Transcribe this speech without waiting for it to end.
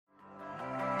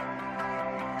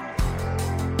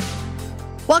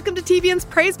Welcome to TBN's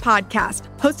Praise Podcast,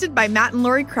 hosted by Matt and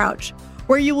Lori Crouch,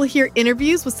 where you will hear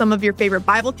interviews with some of your favorite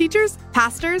Bible teachers,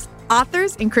 pastors,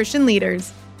 authors, and Christian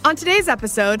leaders. On today's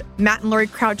episode, Matt and Lori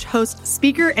Crouch host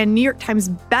speaker and New York Times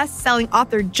best-selling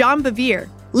author John Bevere.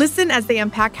 Listen as they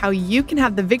unpack how you can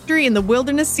have the victory in the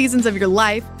wilderness seasons of your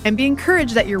life and be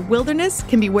encouraged that your wilderness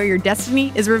can be where your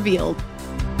destiny is revealed.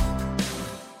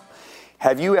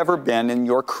 Have you ever been in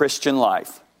your Christian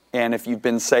life, and if you've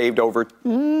been saved over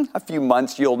a few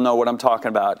months, you'll know what I'm talking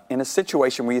about, in a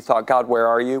situation where you thought, God, where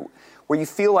are you? Where you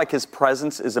feel like His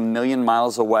presence is a million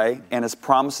miles away and His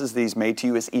promises that He's made to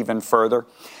you is even further?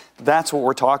 That's what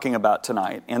we're talking about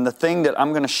tonight. And the thing that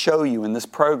I'm going to show you in this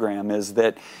program is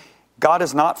that God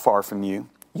is not far from you.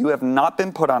 You have not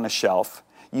been put on a shelf.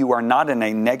 You are not in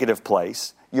a negative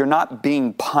place. You're not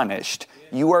being punished.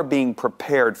 You are being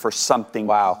prepared for something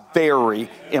very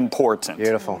important.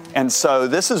 Beautiful. And so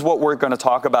this is what we're going to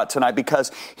talk about tonight,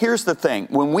 because here's the thing.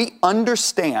 When we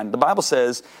understand, the Bible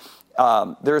says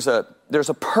there's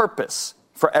a purpose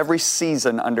for every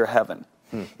season under heaven.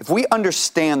 If we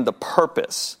understand the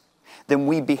purpose, then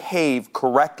we behave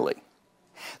correctly.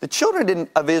 The children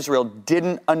of Israel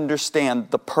didn't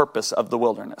understand the purpose of the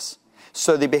wilderness,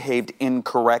 so they behaved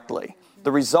incorrectly.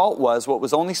 The result was what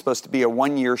was only supposed to be a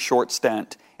one-year short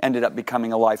stint ended up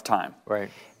becoming a lifetime.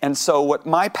 Right. And so what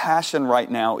my passion right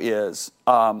now is,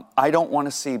 I don't want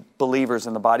to see believers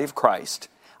in the body of Christ.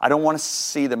 I don't want to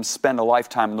see them spend a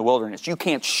lifetime in the wilderness. You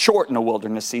can't shorten a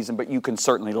wilderness season, but you can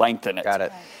certainly lengthen it. Got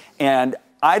it. And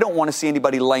I don't want to see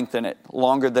anybody lengthen it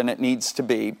longer than it needs to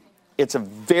be. It's a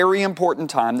very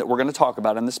important time that we're going to talk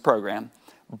about in this program.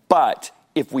 But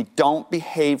if we don't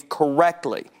behave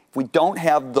correctly, if we don't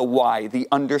have the why, the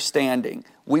understanding,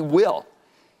 we will,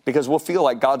 because we'll feel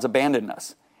like God's abandoned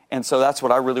us. And so that's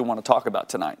what I really want to talk about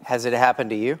tonight. Has it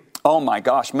happened to you? Oh my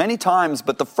gosh, many times,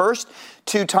 but the first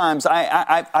two times,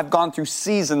 I've gone through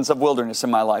seasons of wilderness in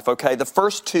my life, okay? The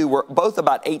first two were both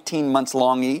about 18 months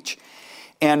long each.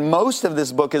 And most of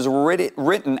this book is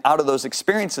written out of those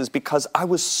experiences because I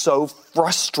was so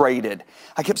frustrated.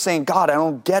 I kept saying, God, I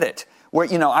don't get it. Where,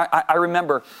 I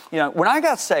remember, when I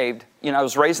got saved, I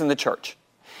was raised in the church.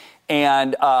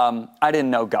 And I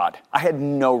didn't know God. I had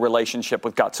no relationship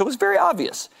with God. So it was very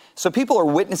obvious. So people are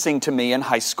witnessing to me in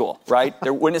high school, right?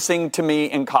 They're witnessing to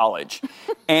me in college.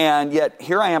 And yet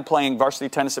here I am playing varsity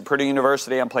tennis at Purdue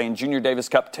University. I'm playing Junior Davis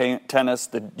Cup tennis,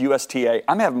 the USTA.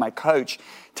 I'm having my coach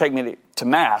take me to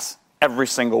Mass every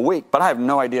single week. But I have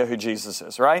no idea who Jesus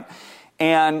is, right?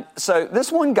 And so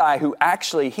this one guy who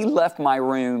actually, he left my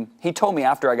room. He told me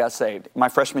after I got saved, my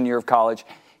freshman year of college,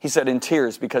 he said in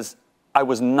tears because I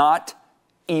was not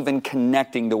even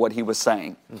connecting to what he was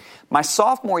saying. My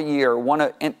sophomore year,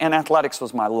 and athletics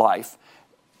was my life,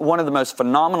 one of the most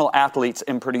phenomenal athletes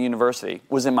in Purdue University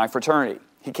was in my fraternity.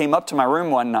 He came up to my room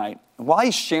one night, and while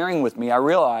he's sharing with me, I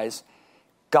realized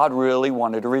God really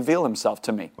wanted to reveal Himself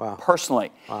to me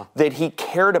personally, that He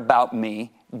cared about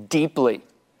me deeply,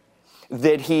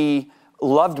 that He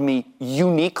loved me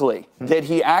uniquely, that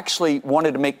He actually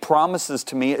wanted to make promises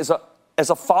to me as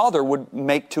a father would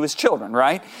make to his children,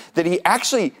 right? That He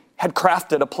actually had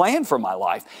crafted a plan for my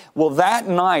life. Well, that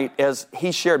night, as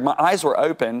he shared, my eyes were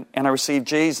open and I received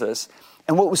Jesus.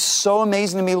 And what was so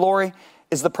amazing to me, Lori,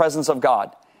 is the presence of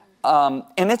God.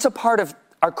 And it's a part of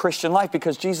our Christian life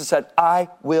because Jesus said, I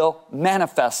will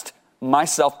manifest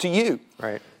myself to you.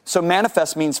 Right. So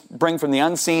manifest means bring from the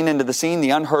unseen into the seen,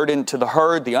 the unheard into the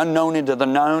heard, the unknown into the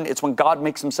known. It's when God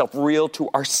makes Himself real to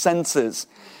our senses.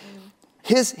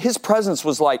 His presence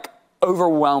was like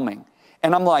overwhelming.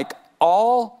 And I'm like,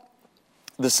 all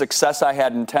the success I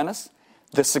had in tennis,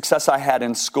 the success I had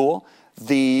in school,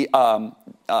 the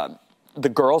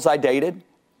girls I dated,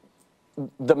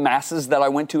 the masses that I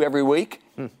went to every week,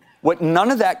 what none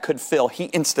of that could fill, He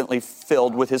instantly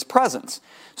filled with His presence.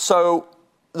 So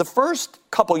the first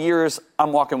couple years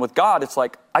I'm walking with God, it's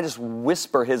like I just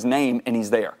whisper His name and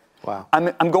He's there. Wow.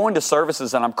 I'm going to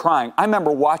services and I'm crying. I remember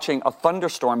watching a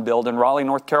thunderstorm build in Raleigh,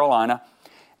 North Carolina,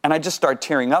 and I just started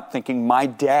tearing up thinking my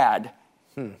dad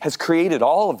has created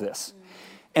all of this.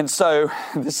 And so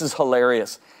this is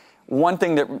hilarious. One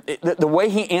thing the way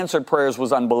He answered prayers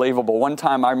was unbelievable. One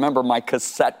time I remember my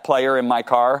cassette player in my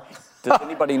car. Does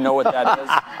anybody know what that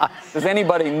is? Does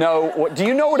anybody know do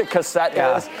you know what a cassette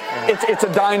is? Yeah. It's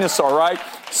a dinosaur, right?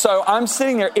 So I'm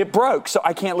sitting there, it broke, so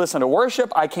I can't listen to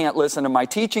worship, I can't listen to my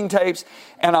teaching tapes,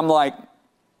 and I'm like,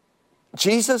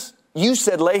 Jesus, you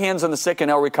said lay hands on the sick and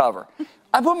they'll recover.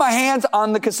 I put my hands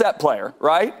on the cassette player,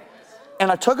 right?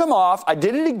 And I took them off, I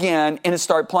did it again, and it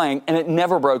started playing, and it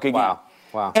never broke again.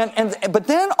 Wow. But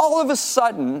then all of a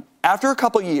sudden, after a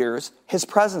couple years, His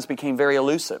presence became very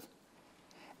elusive.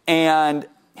 and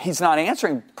he's not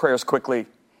answering prayers quickly.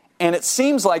 And it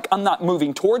seems like I'm not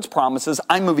moving towards promises.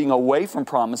 I'm moving away from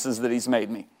promises that he's made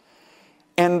me.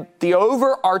 And the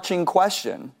overarching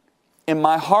question in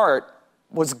my heart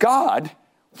was, God,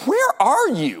 where are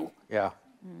you? Yeah.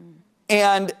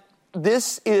 And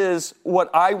this is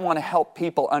what I want to help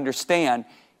people understand.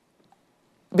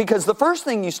 Because the first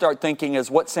thing you start thinking is,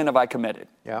 what sin have I committed?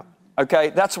 Yeah. Okay,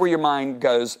 that's where your mind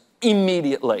goes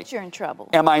immediately. You're in trouble.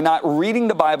 Am I not reading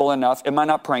the Bible enough? Am I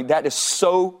not praying? That is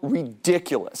so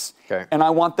ridiculous. Okay. And I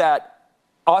want that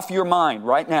off your mind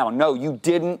right now. No, you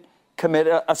didn't commit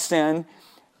a sin.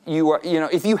 You are,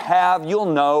 if you have, you'll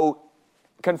know,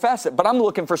 confess it. But I'm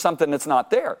looking for something that's not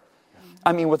there.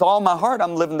 I mean, with all my heart,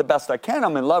 I'm living the best I can.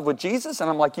 I'm in love with Jesus, and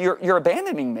I'm like, you're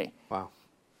abandoning me. Wow.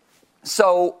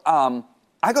 So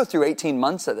I go through 18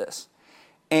 months of this,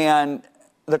 and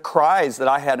the cries that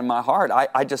I had in my heart,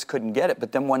 I just couldn't get it.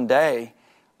 But then one day,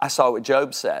 I saw what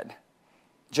Job said.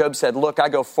 Job said, look, I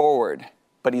go forward,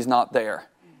 but he's not there.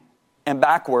 And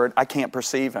backward, I can't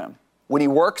perceive him. When he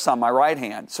works on my right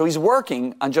hand. So he's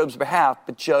working on Job's behalf,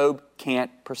 but Job can't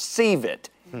perceive it.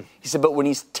 He said, but when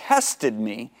he's tested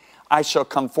me, I shall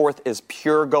come forth as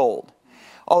pure gold.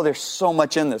 Oh, there's so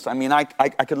much in this. I mean, I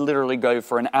could literally go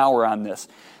for an hour on this.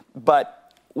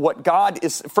 But what God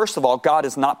is, first of all, God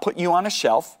has not put you on a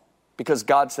shelf, because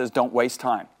God says don't waste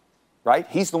time, right?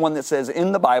 He's the one that says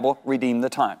in the Bible, redeem the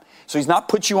time. So he's not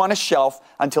put you on a shelf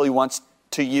until he wants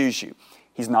to use you.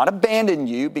 He's not abandoned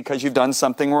you because you've done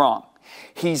something wrong.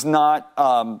 He's not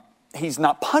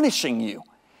punishing you.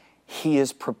 He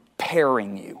is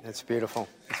preparing you. It's beautiful.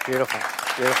 It's beautiful.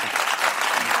 It's beautiful.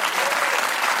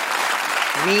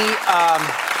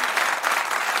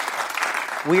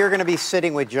 We are going to be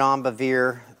sitting with John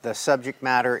Bevere. The subject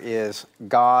matter is,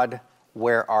 God,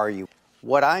 where are you?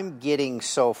 What I'm getting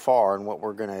so far, and what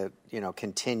we're going to,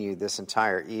 continue this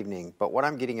entire evening, but what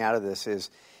I'm getting out of this is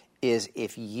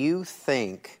if you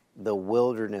think the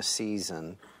wilderness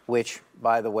season, which,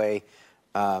 by the way,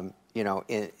 in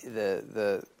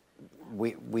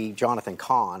we Jonathan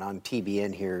Cahn on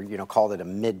TBN here, called it a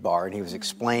midbar, and he was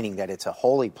explaining that it's a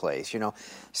holy place.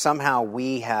 Somehow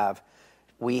we have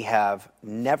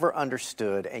never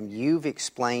understood, and you've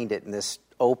explained it in this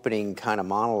opening kind of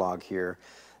monologue here,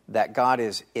 that God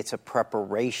it's a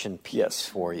preparation piece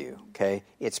for you, okay?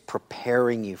 It's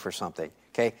preparing you for something,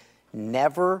 okay?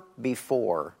 Never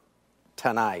before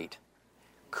tonight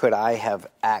could I have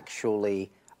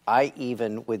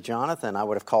even with Jonathan, I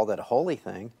would have called it a holy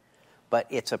thing, but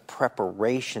it's a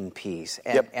preparation piece.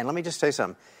 And let me just tell you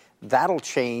something. That'll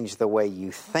change the way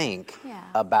you think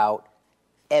about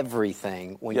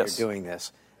everything when you're doing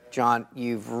this. John,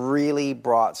 you've really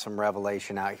brought some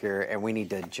revelation out here, and we need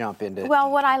to jump into. Well,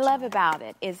 what I love about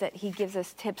it is that he gives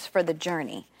us tips for the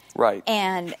journey. Right.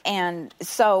 And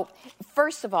so,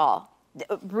 first of all,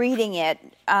 reading it,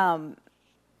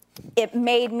 it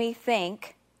made me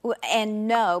think and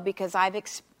know, because I've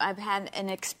had an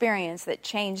experience that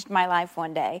changed my life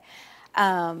one day,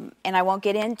 and I won't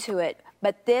get into it.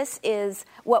 But this is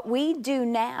what we do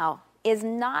now. Is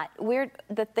not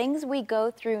the things we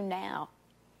go through now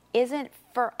isn't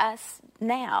for us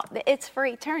now. It's for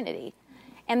eternity.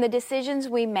 And the decisions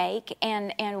we make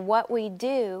and what we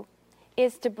do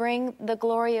is to bring the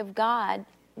glory of God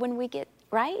when we get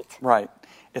right. Right.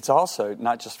 It's also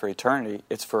not just for eternity,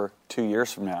 it's for 2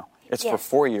 years from now. It's for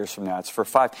 4 years from now. It's for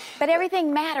 5. But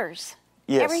everything matters.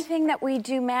 Yes. Everything that we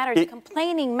do matters.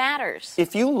 Complaining matters.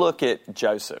 If you look at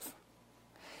Joseph,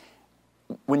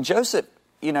 when Joseph,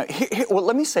 well,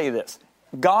 let me say this.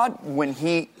 God, when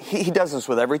he does this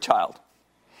with every child,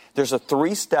 there's a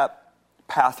 3-step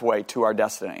pathway to our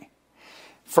destiny.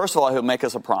 First of all, he'll make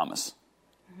us a promise.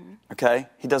 Okay?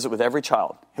 He does it with every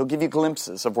child. He'll give you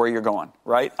glimpses of where you're going,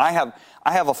 right? I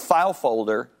have a file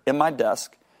folder in my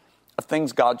desk of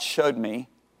things God showed me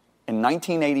in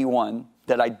 1981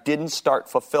 that I didn't start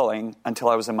fulfilling until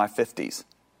I was in my 50s.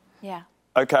 Yeah.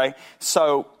 Okay?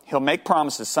 So he'll make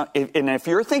promises. And if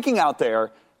you're thinking out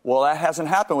there, well, that hasn't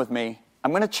happened with me,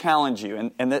 I'm going to challenge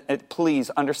you. And please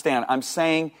understand, I'm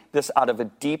saying this out of a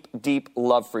deep, deep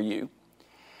love for you.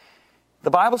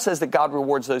 The Bible says that God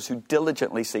rewards those who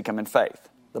diligently seek him in faith.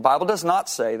 The Bible does not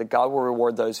say that God will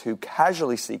reward those who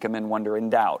casually seek him in wonder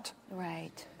and doubt.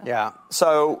 Right. Yeah.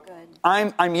 So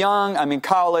I'm young, I'm in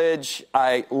college.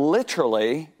 I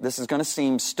literally, this is going to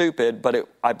seem stupid, but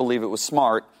I believe it was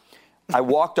smart. I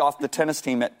walked off the tennis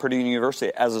team at Purdue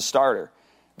University as a starter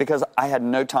because I had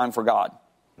no time for God.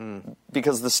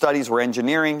 Because the studies were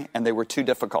engineering and they were too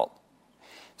difficult.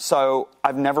 So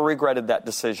I've never regretted that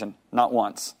decision, not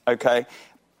once, okay?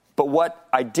 But what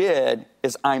I did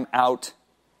is I'm out,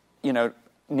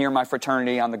 near my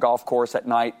fraternity on the golf course at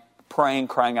night, praying,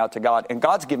 crying out to God, and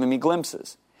God's giving me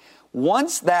glimpses.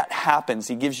 Once that happens,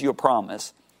 he gives you a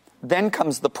promise, then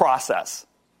comes the process.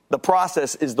 The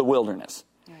process is the wilderness.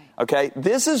 Okay?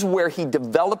 This is where he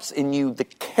develops in you the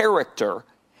character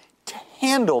to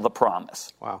handle the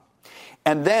promise. Wow.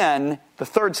 And then the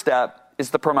third step is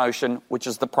the promotion, which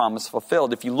is the promise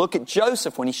fulfilled. If you look at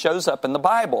Joseph when he shows up in the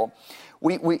Bible,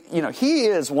 he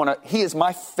is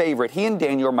my favorite. He and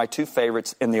Daniel are my two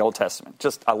favorites in the Old Testament.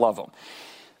 Just, I love them.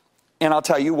 And I'll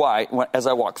tell you why as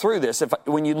I walk through this.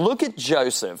 When you look at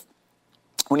Joseph,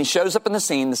 when he shows up in the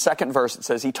scene, the second verse, it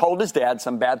says he told his dad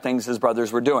some bad things his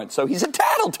brothers were doing. So he's a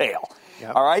tattletale.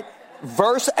 Yep. All right?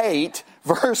 Verse 8,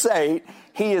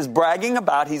 he is bragging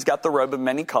about he's got the robe of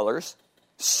many colors.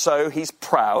 So he's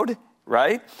proud,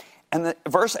 right? And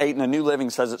verse 8 in the New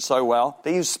Living says it so well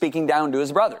that he's speaking down to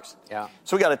his brothers. Yeah.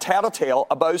 So we got a tattletale,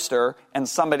 a boaster, and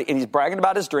he's bragging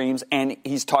about his dreams, and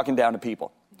he's talking down to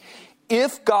people.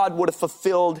 If God would have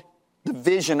fulfilled the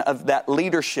vision of that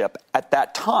leadership at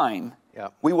that time,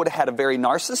 we would have had a very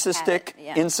narcissistic,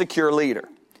 insecure leader.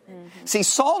 Mm-hmm. See,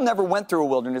 Saul never went through a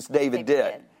wilderness. David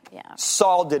did. Yeah.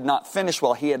 Saul did not finish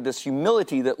well. He had this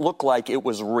humility that looked like it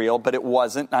was real, but it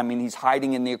wasn't. I mean, he's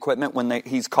hiding in the equipment when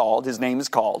he's called. His name is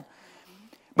called.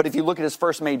 But if you look at his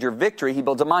first major victory, he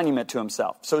builds a monument to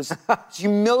himself. So his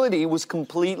humility was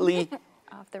completely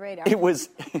off the radar. It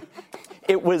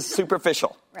was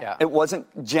superficial. Right. Yeah. It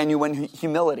wasn't genuine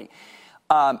humility.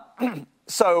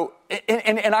 So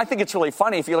I think it's really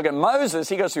funny. If you look at Moses,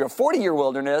 he goes through a 40-year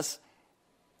wilderness,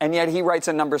 and yet he writes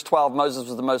in Numbers 12, Moses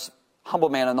was the most humble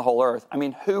man in the whole earth. I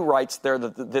mean, who writes there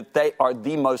that they are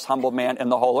the most humble man in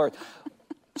the whole earth?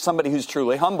 Somebody who's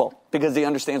truly humble, because he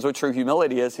understands what true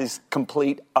humility is, his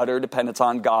complete, utter dependence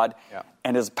on God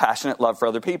and his passionate love for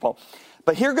other people.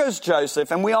 But here goes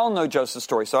Joseph, and we all know Joseph's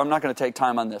story, so I'm not going to take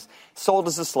time on this. Sold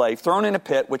as a slave, thrown in a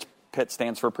pit, which pit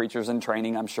stands for preachers in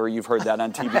training. I'm sure you've heard that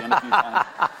on TV a few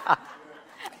times.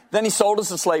 Then he sold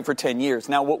as a slave for 10 years.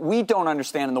 Now, what we don't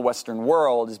understand in the Western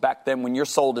world is back then when you're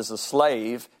sold as a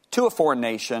slave to a foreign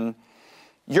nation,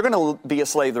 you're going to be a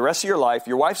slave the rest of your life.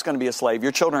 Your wife's going to be a slave.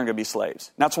 Your children are going to be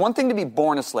slaves. Now, it's one thing to be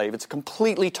born a slave. It's a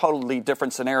completely, totally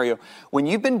different scenario. When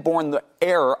you've been born the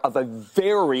heir of a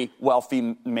very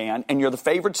wealthy man and you're the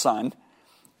favored son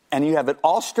and you have it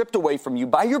all stripped away from you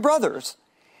by your brothers,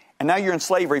 and now you're in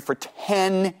slavery for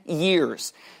 10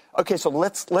 years. Okay, so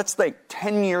let's think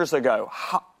 10 years ago.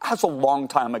 That's a long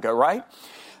time ago, right?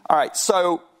 All right,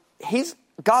 so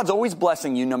God's always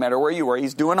blessing you no matter where you are.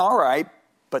 He's doing all right,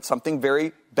 but something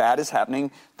very bad is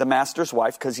happening. The master's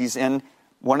wife, because he's in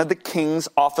one of the king's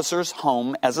officers'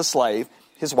 home as a slave,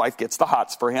 his wife gets the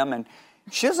hots for him, and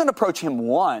she doesn't approach him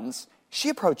once. She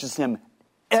approaches him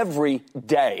every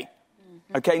day.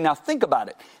 Okay, now think about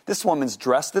it. This woman's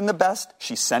dressed in the best,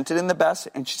 she's scented in the best,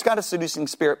 and she's got a seducing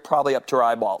spirit probably up to her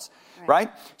eyeballs, right?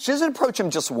 She doesn't approach him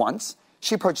just once.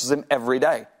 She approaches him every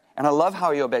day. And I love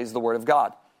how he obeys the word of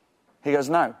God. He goes,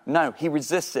 no, he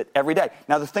resists it every day.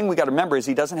 Now, the thing we got to remember is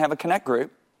he doesn't have a connect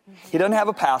group. Mm-hmm. He doesn't have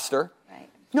a pastor. Right.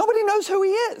 Nobody knows who he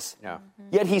is. Yeah.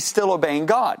 Mm-hmm. Yet he's still obeying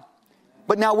God.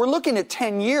 But now we're looking at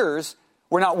 10 years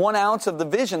where not 1 ounce of the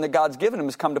vision that God's given him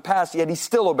has come to pass, yet he's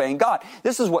still obeying God.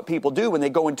 This is what people do when they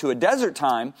go into a desert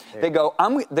time. They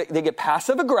get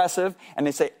passive aggressive, and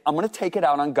they say, I'm going to take it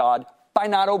out on God by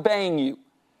not obeying you.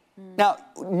 Now,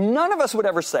 none of us would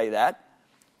ever say that,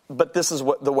 but this is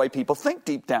the way people think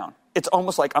deep down. It's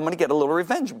almost like I'm going to get a little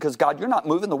revenge because, God, you're not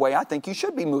moving the way I think you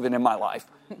should be moving in my life.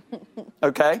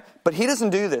 Okay? But he doesn't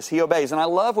do this. He obeys. And I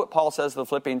love what Paul says to the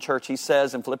Philippian church. He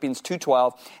says in Philippians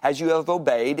 2:12, as you have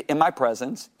obeyed in my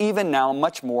presence, even now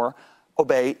much more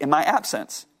obey in my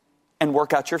absence, and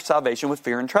work out your salvation with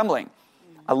fear and trembling.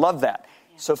 I love that.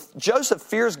 So Joseph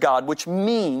fears God, which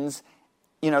means,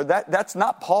 that's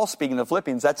not Paul speaking to the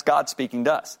Philippians. That's God speaking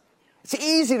to us. It's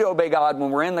easy to obey God when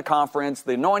we're in the conference,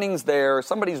 the anointing's there,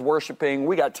 somebody's worshiping,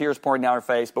 we got tears pouring down our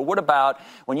face. But what about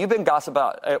when you've been gossiped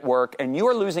about at work and you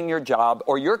are losing your job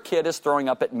or your kid is throwing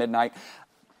up at midnight?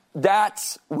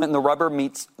 That's when the rubber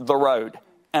meets the road.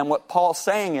 And what Paul's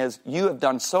saying is, you have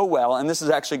done so well, and this is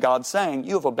actually God saying,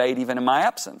 you have obeyed even in my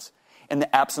absence, in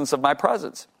the absence of my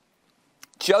presence.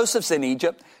 Joseph's in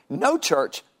Egypt, no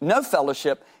church, no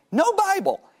fellowship, no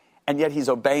Bible, and yet he's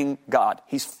obeying God.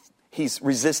 He's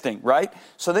resisting, right?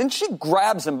 So then she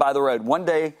grabs him by the road. One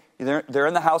day, they're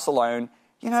in the house alone.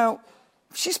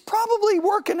 She's probably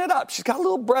working it up. She's got a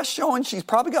little breast showing. She's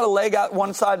probably got a leg out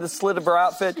one side of the slit of her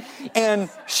outfit. And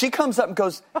she comes up and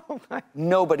goes,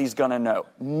 nobody's going to know.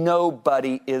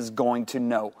 Nobody is going to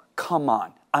know. Come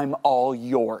on. I'm all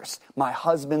yours. My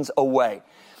husband's away.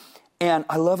 And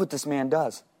I love what this man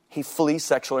does. he flees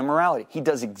sexual immorality. He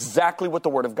does exactly what the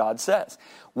Word of God says.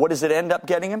 What does it end up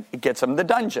getting him? It gets him in the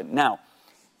dungeon. Now,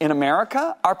 in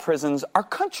America, our prisons are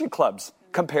country clubs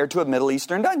compared to a Middle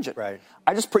Eastern dungeon. Right.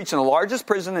 I just preached in the largest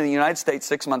prison in the United States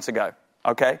 6 months ago.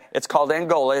 Okay? It's called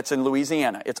Angola. It's in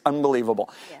Louisiana. It's unbelievable.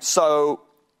 Yes. So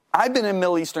I've been in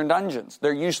Middle Eastern dungeons.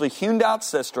 They're usually hewn out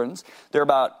cisterns. They're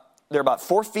about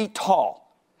 4 feet tall.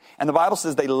 And the Bible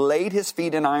says they laid his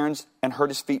feet in irons and hurt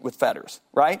his feet with fetters,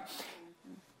 right?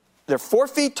 They're 4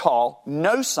 feet tall,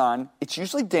 no sun. It's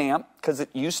usually damp because it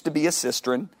used to be a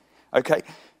cistern, okay?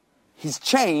 He's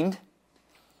chained.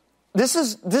 There's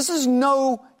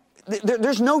no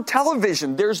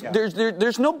television.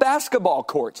 There's no basketball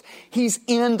courts. He's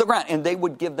in the ground. And they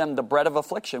would give them the bread of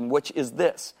affliction, which is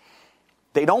this.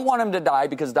 They don't want him to die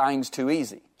because dying's too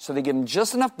easy. So they give him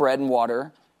just enough bread and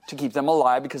water to keep them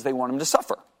alive because they want him to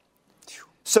suffer.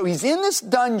 So he's in this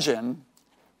dungeon,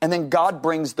 and then God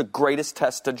brings the greatest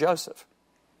test to Joseph.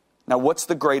 Now, what's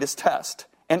the greatest test?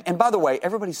 And by the way,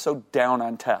 everybody's so down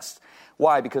on tests.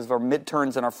 Why? Because of our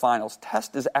midterms and our finals.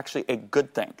 Test is actually a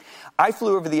good thing. I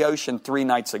flew over the ocean 3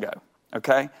 nights ago,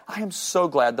 okay? I am so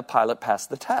glad the pilot passed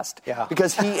the test. Yeah.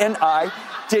 Because he and I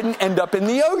didn't end up in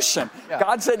the ocean. Yeah.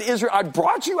 God said to Israel, I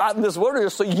brought you out in this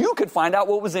wilderness so you could find out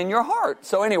what was in your heart.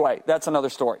 So anyway, that's another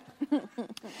story.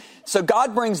 So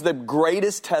God brings the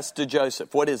greatest test to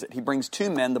Joseph. What is it? He brings 2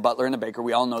 men, the butler and the baker.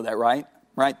 We all know that, right?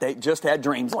 Right? They just had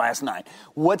dreams last night.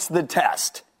 What's the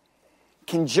test?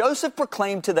 Can Joseph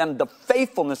proclaim to them the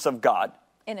faithfulness of God?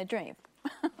 In a dream.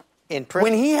 In prison.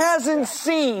 When he hasn't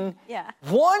seen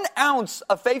 1 ounce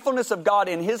of faithfulness of God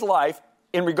in his life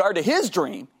in regard to his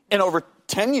dream in over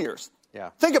 10 years.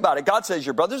 Yeah. Think about it. God says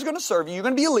your brother's going to serve you. You're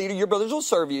going to be a leader. Your brothers will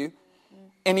serve you.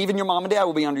 And even your mom and dad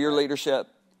will be under your leadership.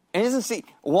 And he doesn't see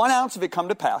 1 ounce of it come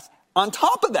to pass. On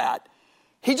top of that,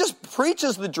 he just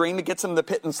preaches the dream. It gets him the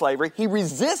pit and slavery. He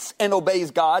resists and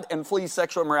obeys God and flees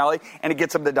sexual immorality, and it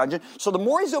gets him to the dungeon. So the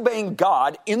more he's obeying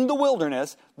God in the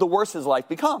wilderness, the worse his life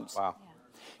becomes. Wow.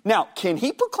 Now, can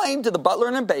he proclaim to the butler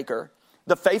and the baker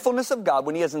the faithfulness of God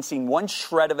when he hasn't seen 1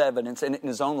 shred of evidence in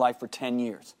his own life for 10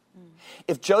 years?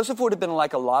 If Joseph would have been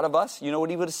like a lot of us, you know what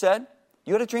he would have said?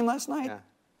 You had a dream last night? Yeah.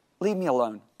 Leave me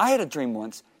alone. I had a dream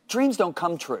once. Dreams don't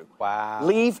come true. Wow.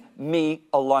 Leave me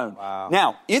alone. Wow.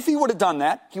 Now, if he would have done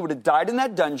that, he would have died in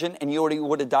that dungeon, and you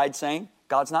would have died saying,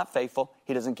 God's not faithful.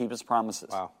 He doesn't keep his promises.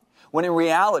 Wow. When in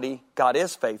reality, God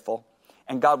is faithful,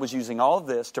 and God was using all of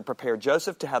this to prepare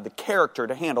Joseph to have the character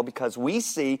to handle, because we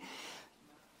see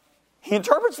he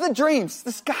interprets the dreams.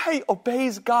 This guy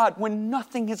obeys God when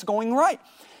nothing is going right.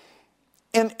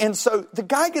 And so the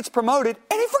guy gets promoted,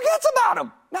 and he forgets about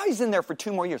him. Now he's in there for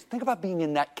 2 more years. Think about being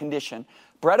in that condition.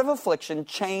 Bread of affliction,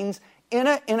 chains, in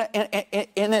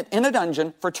a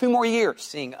dungeon for 2 more years.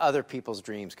 Seeing other people's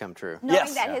dreams come true.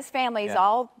 Knowing that his family's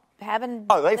all having...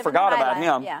 Oh, they forgot about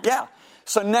him. Yeah.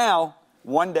 So now,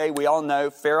 one day, we all know,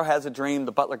 Pharaoh has a dream.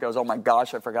 The butler goes, oh my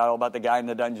gosh, I forgot all about the guy in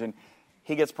the dungeon.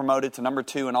 He gets promoted to number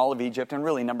 2 in all of Egypt, and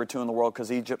really number 2 in the world,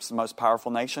 because Egypt's the most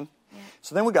powerful nation. Yeah.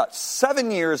 So then we got 7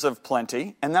 years of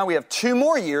plenty, and now we have 2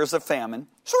 more years of famine.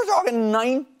 So we're talking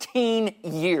 19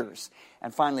 years.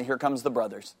 And finally, here comes the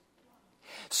brothers.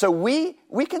 So we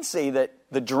can see that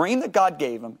the dream that God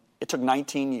gave him, it took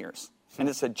 19 years. And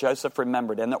it said Joseph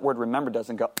remembered. And that word remembered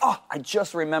doesn't go, oh, I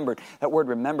just remembered. That word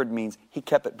remembered means he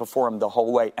kept it before him the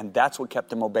whole way. And that's what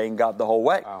kept him obeying God the whole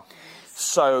way. Wow.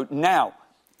 So now,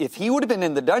 if he would have been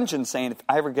in the dungeon saying, if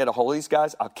I ever get a hold of these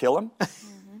guys, I'll kill them,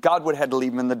 God would have had to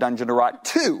leave him in the dungeon to rot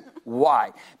too.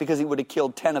 Why? Because he would have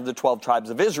killed 10 of the 12 tribes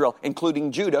of Israel,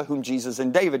 including Judah, whom Jesus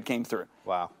and David came through.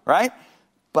 Wow. Right?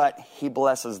 But he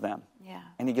blesses them. Yeah.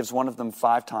 And he gives one of them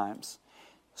 5 times.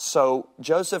 So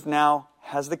Joseph now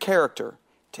has the character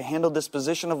to handle this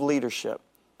position of leadership.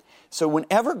 So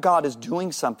whenever God is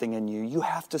doing something in you, you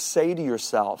have to say to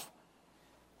yourself,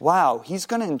 wow, he's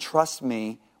going to entrust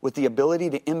me with the ability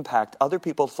to impact other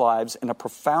people's lives in a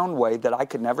profound way that I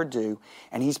could never do,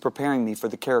 and he's preparing me for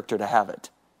the character to have it.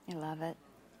 I love it.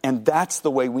 And that's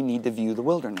the way we need to view the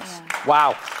wilderness. Yeah.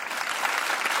 Wow.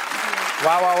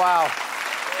 Wow, wow, wow.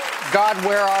 God,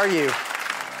 where are you?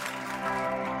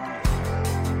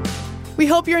 We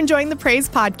hope you're enjoying the Praise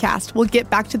Podcast. We'll get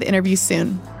back to the interview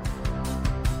soon.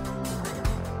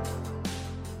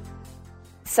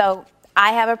 So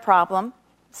I have a problem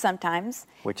sometimes.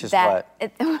 Which is that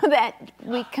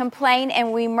we complain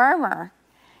and we murmur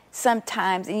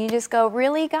sometimes. And you just go,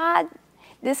 really, God?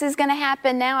 This is going to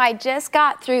happen now? I just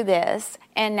got through this,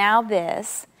 and now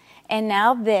this, and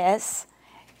now this,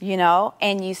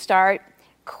 and you start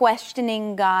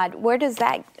questioning God. Where does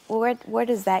that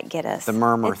get us? The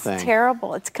murmur thing. It's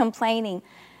terrible. It's complaining.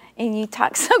 And you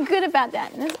talk so good about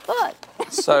that in this book.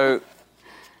 So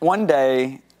one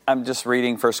day, I'm just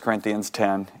reading 1 Corinthians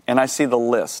 10, and I see the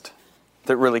list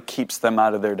that really keeps them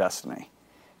out of their destiny,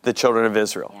 the children of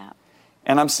Israel. Yeah.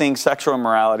 And I'm seeing sexual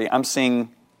immorality. I'm seeing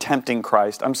tempting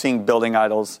Christ. I'm seeing building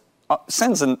idols,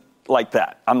 sins like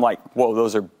that. I'm like, whoa,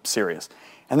 those are serious.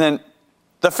 And then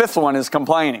the fifth one is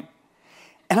complaining.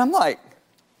 And I'm like,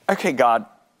 okay, God,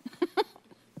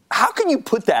 how can you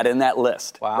put that in that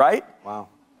list, Wow. right? Wow.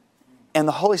 And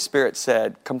the Holy Spirit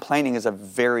said, complaining is a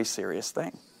very serious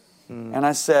thing. And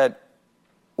I said,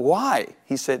 why?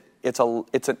 He said,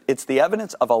 it's the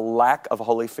evidence of a lack of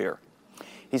holy fear.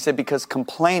 He said, because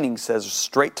complaining says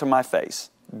straight to my face,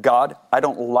 God, I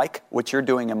don't like what you're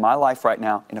doing in my life right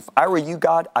now. And if I were you,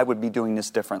 God, I would be doing this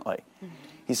differently.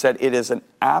 He said, it is an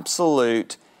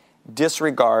absolute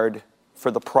disregard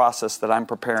for the process that I'm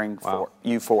preparing for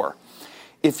you for.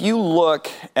 If you look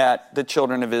at the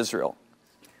children of Israel,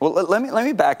 well, let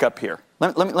me back up here.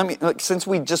 Let me since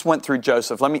we just went through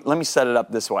Joseph, let me set it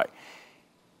up this way.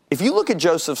 If you look at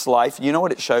Joseph's life, you know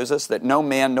what it shows us? That no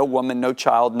man, no woman, no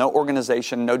child, no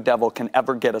organization, no devil can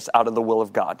ever get us out of the will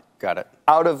of God. Got it.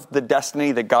 Out of the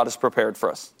destiny that God has prepared for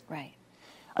us. Right.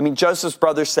 I mean, Joseph's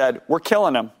brothers said, we're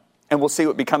killing him, and we'll see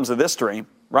what becomes of this dream,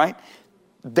 right?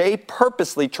 They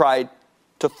purposely tried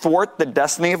to thwart the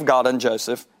destiny of God on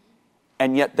Joseph,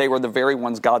 and yet they were the very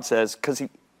ones God says, because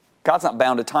God's not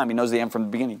bound to time. He knows the end from the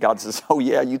beginning. God says, oh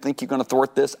yeah, you think you're going to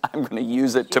thwart this? I'm going to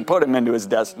use it to put him into his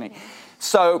destiny.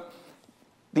 So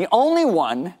the only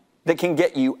one that can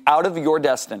get you out of your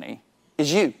destiny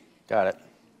is you. Got it.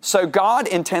 So God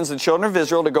intends the children of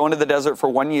Israel to go into the desert for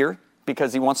 1 year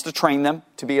because he wants to train them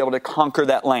to be able to conquer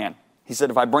that land. He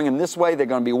said, if I bring them this way, they're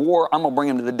going to be war. I'm going to bring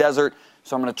them to the desert.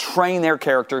 So I'm going to train their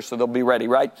character so they'll be ready,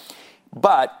 right?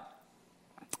 But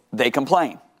they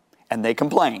complain, and they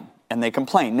complain, and they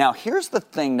complain. Now, here's the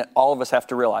thing that all of us have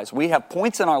to realize. We have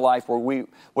points in our life where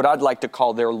what I'd like to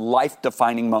call their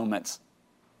life-defining moments.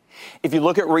 If you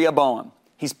look at Rehoboam,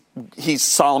 he's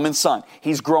Solomon's son.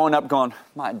 He's growing up going,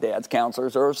 my dad's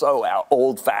counselors are so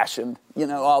old-fashioned,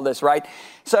 all this, right?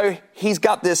 So he's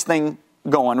got this thing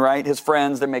going, right? His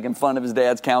friends, they're making fun of his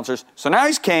dad's counselors. So now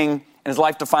he's king, and his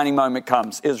life-defining moment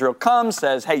comes. Israel comes,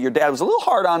 says, hey, your dad was a little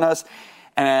hard on us,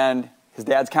 and his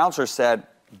dad's counselor said,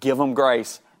 give him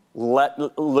grace.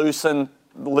 Loosen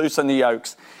the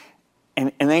yokes.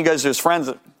 And then he goes to his friends,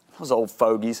 those old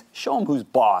fogies, show him who's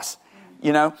boss,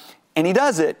 And he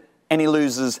does it, and he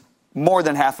loses more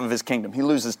than half of his kingdom. He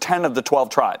loses 10 of the 12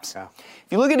 tribes. Yeah.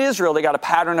 If you look at Israel, they got a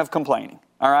pattern of complaining,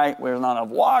 all right? There's not enough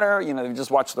water. They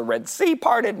just watched the Red Sea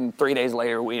parted, and 3 days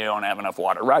later, we don't have enough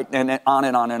water, right? And on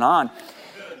and on and on.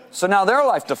 So now their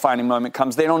life-defining moment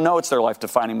comes. They don't know it's their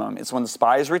life-defining moment. It's when the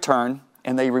spies return,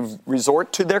 and they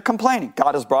resort to their complaining.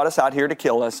 God has brought us out here to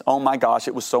kill us. Oh, my gosh,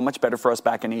 it was so much better for us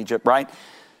back in Egypt, right?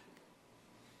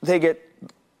 They get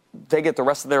the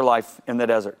rest of their life in the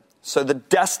desert. So the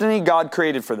destiny God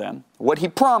created for them, what he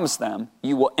promised them,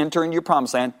 you will enter into your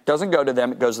promised land, doesn't go to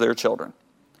them, it goes to their children.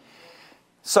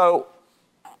 So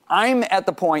I'm at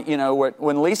the point,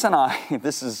 when Lisa and I,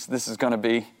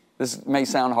 this may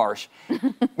sound harsh,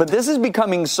 but this is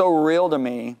becoming so real to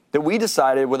me that we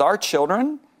decided with our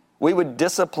children, we would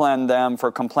discipline them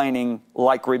for complaining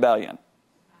like rebellion.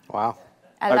 Wow.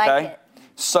 I like it.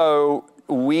 So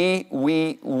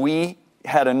we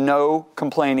had a no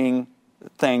complaining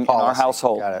thing policy. In our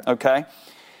household. Got it. Okay?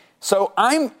 So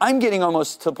I'm getting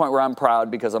almost to the point where I'm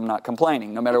proud because I'm not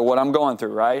complaining, no matter what I'm going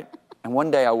through, right? And one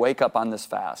day I wake up on this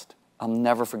fast. I'll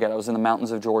never forget. I was in the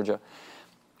mountains of Georgia.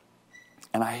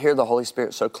 And I hear the Holy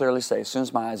Spirit so clearly say, as soon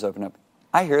as my eyes open up,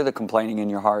 I hear the complaining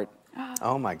in your heart.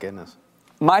 Oh, my goodness.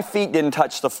 My feet didn't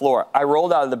touch the floor. I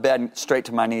rolled out of the bed straight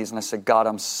to my knees, and I said, God,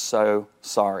 I'm so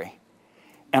sorry.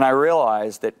 And I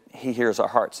realized that he hears our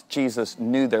hearts. Jesus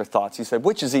knew their thoughts. He said,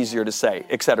 which is easier to say,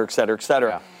 et cetera, et cetera, et cetera.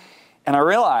 Yeah. And I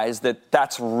realized that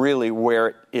that's really where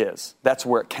it is. That's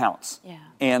where it counts. Yeah.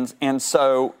 And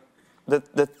so the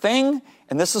thing,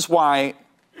 and this is why,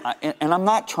 and I'm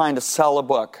not trying to sell a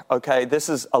book, okay? This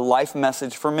is a life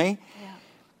message for me. Yeah.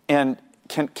 And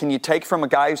can you take from a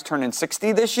guy who's turning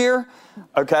 60 this year?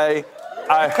 Okay.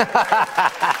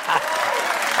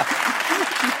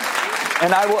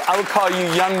 And I will call you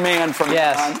young man from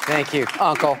now on. Yes, thank you,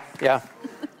 Uncle. Yeah.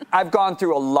 I've gone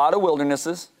through a lot of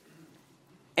wildernesses,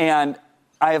 and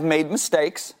I have made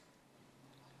mistakes,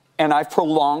 and I've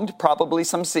prolonged probably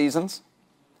some seasons,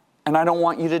 and I don't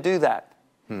want you to do that.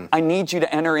 I need you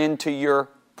to enter into your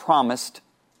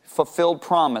fulfilled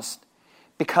promise,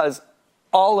 because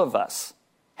all of us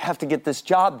have to get this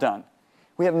job done.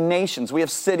 We have nations, we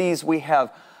have cities, we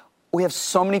have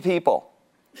so many people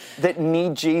that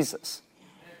need Jesus.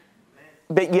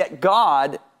 But yet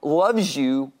God loves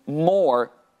you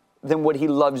more than what he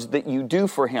loves that you do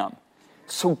for him.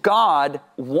 So God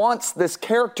wants this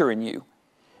character in you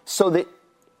so that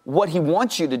what he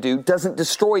wants you to do doesn't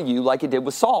destroy you like it did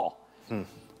with Saul.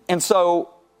 And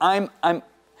so I'm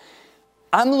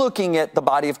looking at the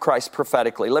body of Christ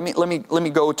prophetically. Let me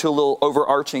go to a little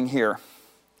overarching here.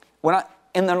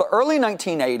 In the early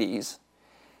 1980s,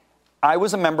 I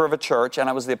was a member of a church, and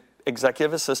I was the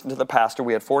executive assistant to the pastor.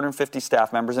 We had 450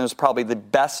 staff members, and it was probably the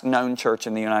best known church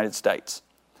in the United States.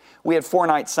 We had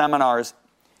 4-night seminars.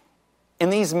 In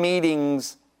these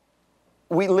meetings,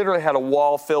 we literally had a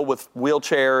wall filled with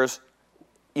wheelchairs,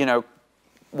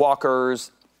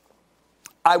 walkers.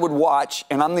 I would watch,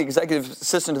 and I'm the executive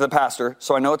assistant to the pastor,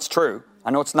 so I know it's true.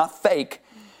 I know it's not fake.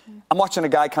 I'm watching a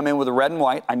guy come in with a red and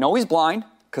white. I know he's blind,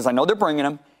 because I know they're bringing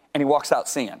him, and he walks out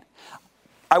seeing.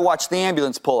 I watch the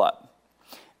ambulance pull up,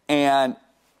 and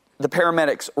the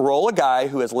paramedics roll a guy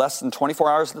who has less than 24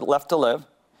 hours left to live,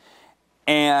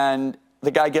 and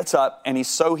the guy gets up, and he's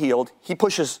so healed, he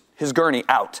pushes his gurney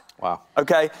out. Wow.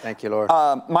 Okay? Thank you, Lord.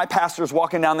 My pastor's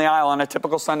walking down the aisle on a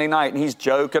typical Sunday night, and he's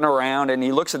joking around, and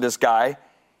he looks at this guy,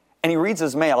 and he reads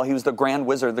his mail. He was the Grand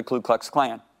Wizard of the Ku Klux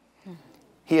Klan.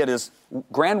 He had his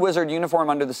Grand Wizard uniform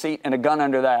under the seat and a gun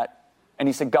under that. And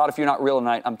he said, God, if you're not real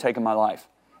tonight, I'm taking my life.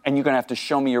 And you're going to have to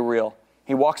show me you're real.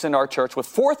 He walks into our church with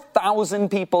 4,000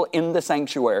 people in the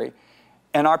sanctuary.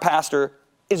 And our pastor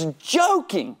is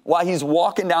joking while he's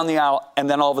walking down the aisle, and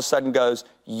then all of a sudden goes,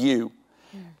 you,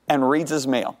 and reads his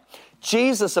mail.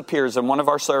 Jesus appears in one of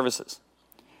our services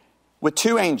with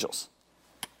 2 angels.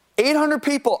 800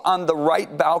 people on the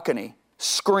right balcony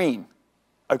scream,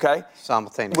 okay?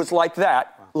 Simultaneously. Was like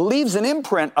that. Leaves an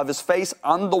imprint of his face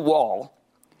on the wall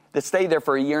that stayed there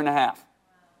for a year and a half.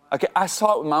 Okay, I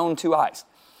saw it with my own 2 eyes.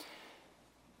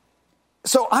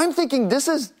 So I'm thinking this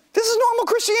is normal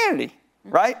Christianity,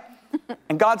 right?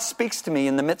 And God speaks to me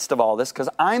in the midst of all this, because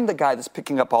I'm the guy that's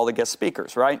picking up all the guest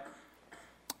speakers, right?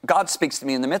 God speaks to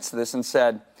me in the midst of this and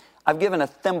said, I've given a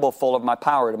thimbleful of my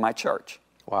power to my church.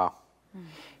 Wow.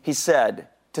 He said,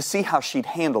 to see how she'd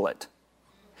handle it.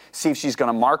 See if she's going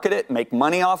to market it, make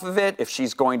money off of it, if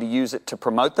she's going to use it to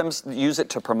promote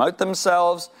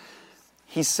themselves.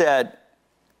 He said,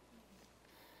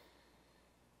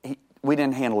 we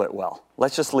didn't handle it well.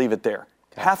 Let's just leave it there.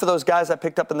 Okay. Half of those guys I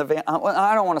picked up in the van,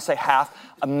 I don't want to say half,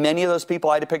 many of those people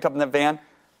I had to pick up in the van,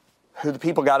 who the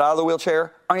people got out of the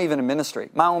wheelchair, aren't even in ministry.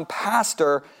 My own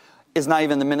pastor is not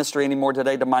even in the ministry anymore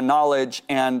today, to my knowledge,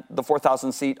 and the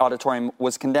 4,000-seat auditorium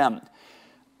was condemned.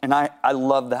 And I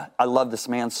love that. I love this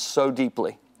man so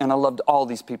deeply. And I loved all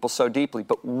these people so deeply.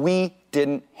 But we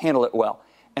didn't handle it well.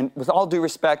 And with all due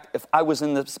respect, if I was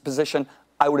in this position,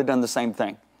 I would have done the same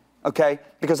thing. Okay?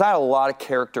 Because I had a lot of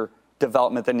character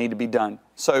development that needed to be done.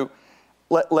 So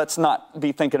let's not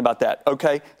be thinking about that.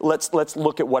 Okay? Let's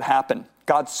look at what happened.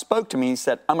 God spoke to me. He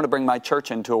said, I'm going to bring my church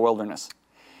into a wilderness.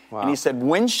 Wow. And he said,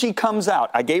 when she comes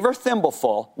out, I gave her a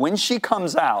thimbleful. When she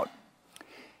comes out,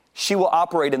 she will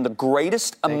operate in the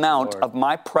greatest amount of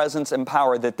my presence and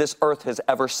power that this earth has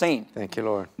ever seen. Thank you,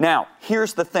 Lord. Now,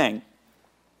 here's the thing.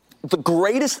 The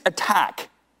greatest attack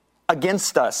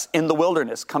against us in the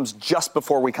wilderness comes just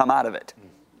before we come out of it.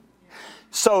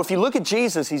 So if you look at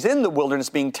Jesus, he's in the wilderness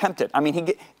being tempted. I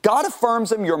mean, God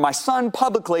affirms him, you're my son,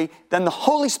 publicly. Then the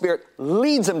Holy Spirit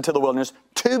leads him to the wilderness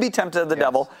to be tempted of the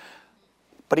devil.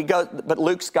 But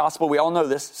Luke's gospel, we all know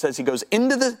this, says he goes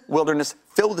into the wilderness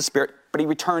filled with the Spirit, but he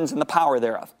returns in the power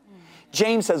thereof.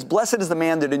 James says, blessed is the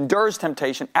man that endures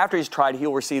temptation. After he's tried,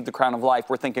 he'll receive the crown of life.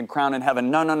 We're thinking crown in heaven.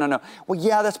 No. Well,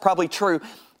 yeah, that's probably true.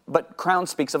 But crown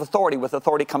speaks of authority. With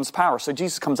authority comes power. So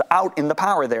Jesus comes out in the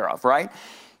power thereof, right?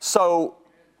 So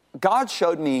God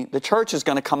showed me the church is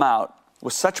going to come out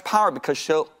with such power because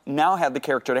she'll now have the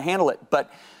character to handle it. But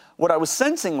what I was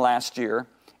sensing last year,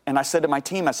 and I said to my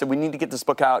team, I said, we need to get this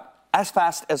book out as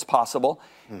fast as possible,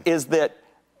 is that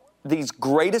these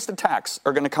greatest attacks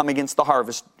are going to come against the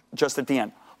harvest just at the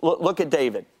end. Look at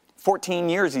David. 14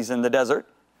 years he's in the desert.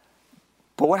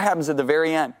 But what happens at the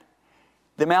very end?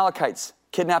 The Amalekites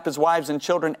kidnap his wives and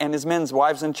children and his men's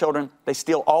wives and children. They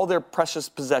steal all their precious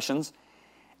possessions.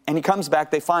 And he comes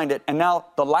back, they find it. And now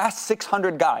the last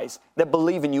 600 guys that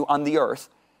believe in you on the earth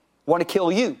want to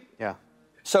kill you. Yeah.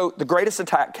 So the greatest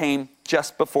attack came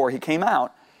just before he came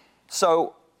out.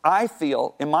 So I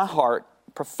feel in my heart,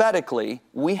 prophetically,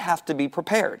 we have to be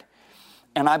prepared.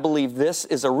 And I believe this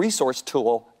is a resource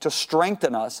tool to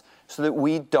strengthen us so that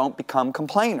we don't become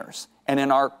complainers. And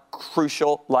in our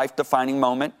crucial life-defining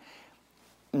moment,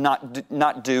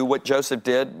 not do what Joseph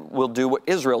did, we'll do what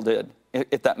Israel did,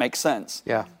 if that makes sense.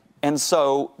 Yeah. And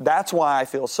so that's why I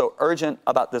feel so urgent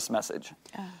about this message.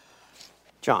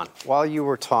 John, while you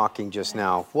were talking just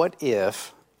now, what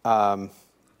if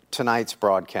tonight's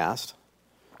broadcast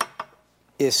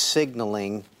is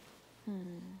signaling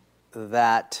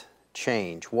that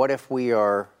change? What if we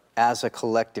are, as a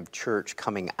collective church,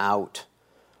 coming out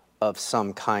of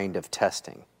some kind of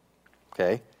testing?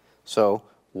 Okay? So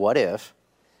what if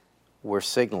we're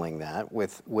signaling that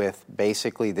with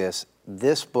basically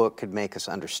this book could make us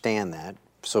understand that.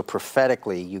 So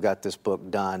prophetically, you got this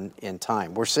book done in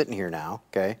time. We're sitting here now,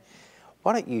 okay?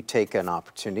 Why don't you take an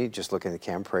opportunity, just look in the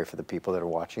camera, pray for the people that are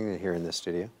watching here in the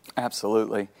studio?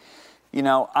 Absolutely. You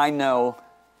know, I know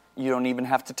you don't even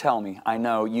have to tell me. I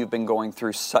know you've been going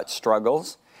through such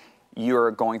struggles. You're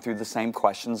going through the same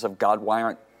questions of, God,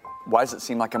 why does it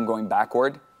seem like I'm going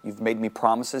backward? You've made me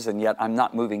promises, and yet I'm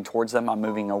not moving towards them. I'm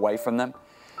moving away from them.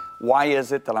 Why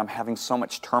is it that I'm having so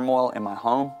much turmoil in my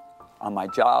home, on my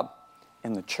job,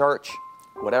 in the church,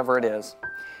 whatever it is,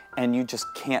 and you just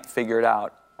can't figure it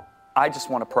out? I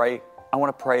just want to pray. I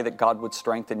want to pray that God would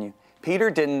strengthen you. Peter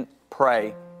didn't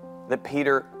pray that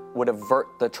Peter would avert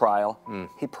the trial.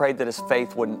 He prayed that his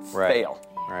faith wouldn't fail.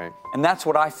 Right. And that's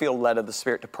what I feel led of the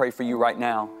Spirit to pray for you right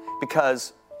now,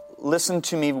 because listen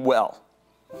to me well.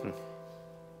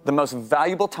 The most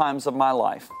valuable times of my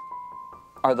life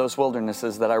are those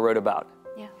wildernesses that I wrote about.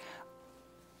 Yeah.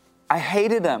 I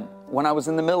hated them when I was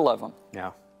in the middle of them.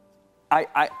 Yeah.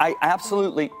 I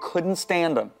absolutely couldn't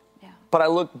stand them. Yeah. But I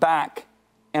look back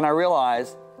and I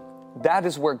realized that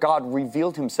is where God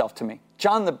revealed himself to me.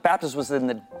 John the Baptist was in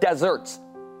the deserts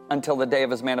until the day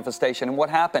of his manifestation. And what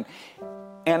happened?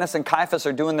 Annas and Caiaphas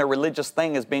are doing their religious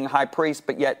thing as being high priest,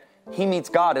 but yet he meets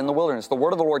God in the wilderness. The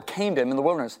word of the Lord came to him in the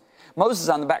wilderness. Moses is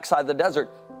on the backside of the desert,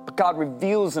 but God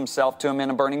reveals himself to him in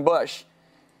a burning bush.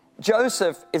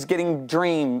 Joseph is getting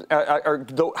dreams,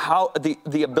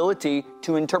 the ability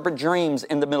to interpret dreams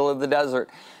in the middle of the desert,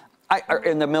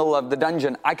 in the middle of the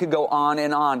dungeon. I could go on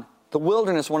and on. The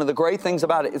wilderness, one of the great things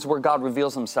about it is where God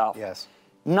reveals himself. Yes.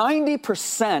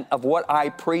 90% of what I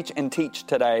preach and teach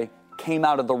today came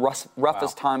out of the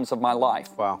roughest times of my life.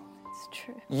 Wow. It's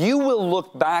true. You will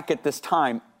look back at this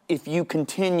time if you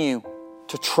continue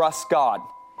to trust God,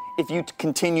 if you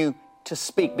continue to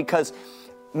speak, because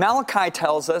Malachi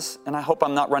tells us, and I hope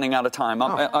I'm not running out of time.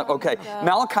 Okay.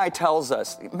 Malachi tells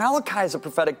us, Malachi is a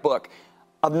prophetic book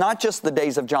of not just the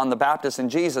days of John the Baptist and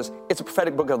Jesus, it's a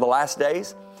prophetic book of the last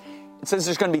days. It says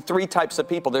there's going to be three types of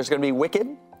people. There's going to be wicked.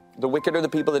 The wicked are the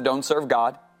people that don't serve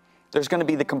God. There's going to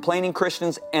be the complaining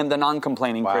Christians and the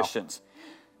non-complaining Christians.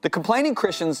 The complaining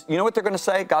Christians, you know what they're going to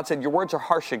say? God said, your words are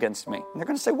harsh against me. And they're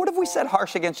going to say, what have we said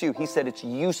harsh against you? He said,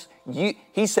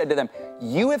 he said to them,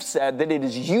 you have said that it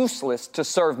is useless to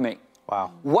serve me.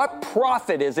 Wow. What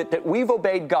profit is it that we've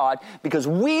obeyed God because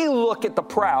we look at the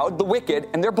proud, the wicked,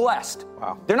 and they're blessed?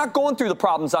 Wow. They're not going through the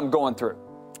problems I'm going through.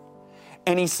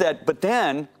 And he said, but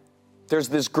then there's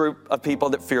this group of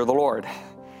people that fear the Lord.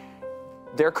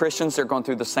 They're Christians. They're going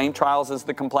through the same trials as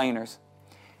the complainers.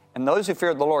 And those who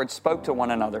feared the Lord spoke to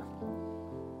one another.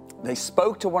 They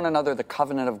spoke to one another the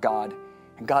covenant of God.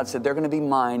 And God said, they're going to be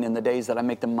mine in the days that I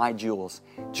make them my jewels.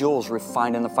 Jewels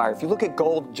refined in the fire. If you look at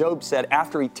gold, Job said,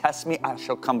 after he tests me, I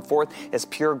shall come forth as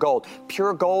pure gold.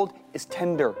 Pure gold is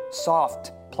tender,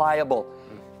 soft, pliable.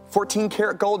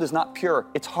 14-karat gold is not pure.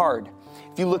 It's hard.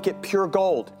 If you look at pure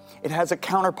gold, it has a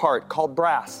counterpart called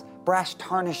brass. Brass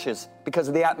tarnishes because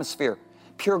of the atmosphere.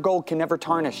 Pure gold can never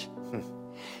tarnish.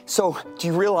 So do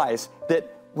you realize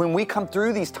that when we come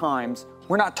through these times,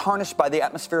 we're not tarnished by the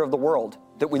atmosphere of the world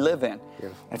that we live in? Yeah.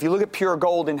 And if you look at pure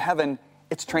gold in heaven,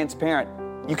 it's transparent.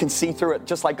 You can see through it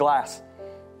just like glass.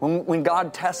 When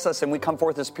God tests us and we come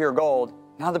forth as pure gold,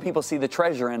 now the people see the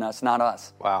treasure in us, not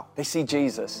us. Wow. They see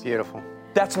Jesus. Beautiful.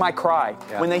 That's my cry.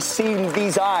 Yeah. When they see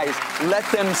these eyes, let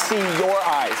them see your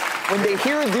eyes. When they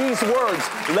hear these words,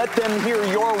 let them hear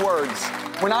your words.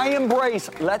 When I embrace,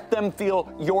 let them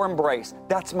feel your embrace.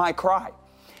 That's my cry.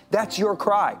 That's your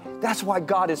cry. That's why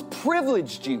God has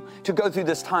privileged you to go through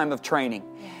this time of training.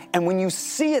 And when you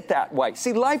see it that way,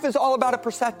 see, life is all about a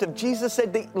perceptive. Jesus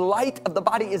said the light of the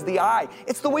body is the eye.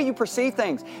 It's the way you perceive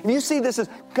things. If you see this as,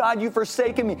 God, you've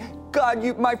forsaken me.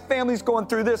 God, my family's going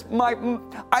through this.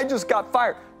 I just got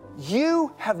fired.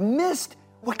 You have missed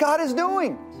what God is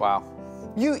doing. Wow.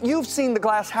 You've seen the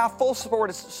glass half full,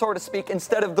 so to speak,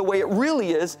 instead of the way it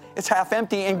really is. It's half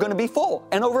empty and going to be full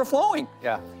and overflowing.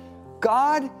 Yeah.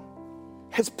 God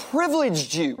has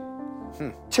privileged you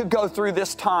to go through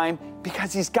this time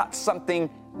because he's got something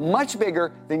much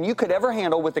bigger than you could ever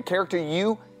handle with the character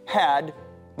you had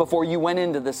before you went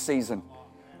into this season.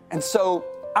 And so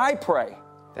I pray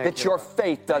that your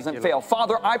faith doesn't fail.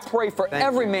 Father, I pray for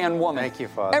every man, woman, Thank you,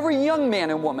 Father. every young man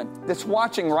and woman that's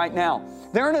watching right now.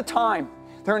 They're in a time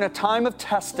They're in a time of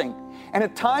testing. And a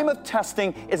time of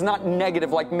testing is not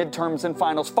negative like midterms and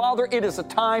finals. Father, it is a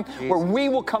time where we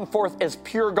will come forth as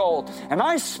pure gold. And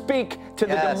I speak to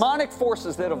the demonic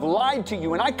forces that have lied to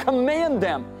you, and I command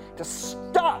them to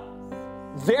stop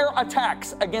their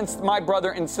attacks against my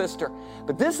brother and sister.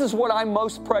 But this is what I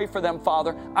most pray for them,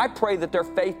 Father. I pray that their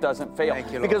faith doesn't fail. Thank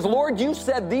you, Lord. Because, Lord, you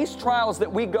said these trials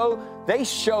that we go, they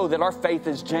show that our faith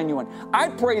is genuine. I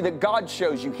pray that God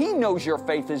shows you, He knows your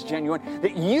faith is genuine,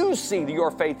 that you see that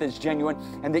your faith is genuine,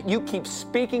 and that you keep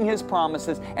speaking His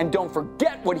promises and don't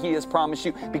forget what He has promised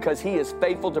you, because He is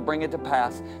faithful to bring it to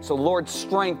pass. So, Lord,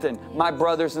 strengthen my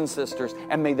brothers and sisters,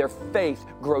 and may their faith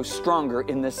grow stronger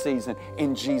in this season.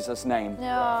 In Jesus' name.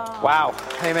 No. Wow.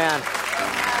 Amen.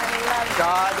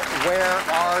 God, where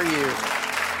are you?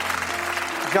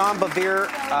 John Bevere,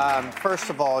 first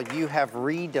of all, you have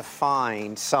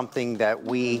redefined something that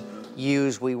we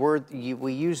use. We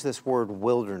use this word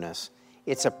wilderness.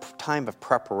 It's a time of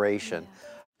preparation.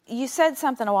 You said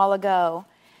something a while ago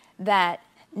that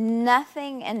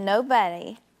nothing and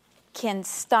nobody can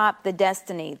stop the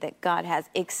destiny that God has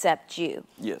except you.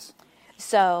 Yes.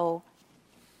 So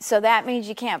that means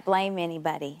you can't blame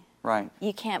anybody. Right.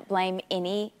 You can't blame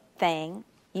anything.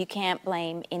 You can't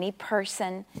blame any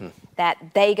person that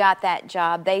they got that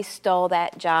job, they stole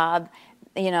that job,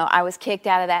 I was kicked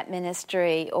out of that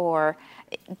ministry, or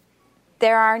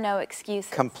there are no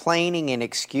excuses. Complaining and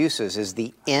excuses is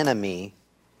the enemy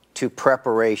to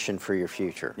preparation for your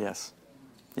future. Yes.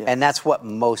 And that's what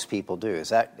most people do. Is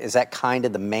that kind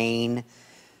of the main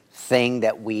thing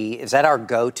is that our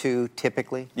go-to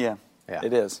typically? Yeah.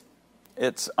 It is.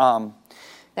 It's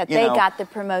that they got the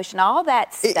promotion, all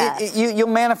that stuff. You'll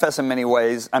manifest in many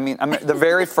ways. I mean, the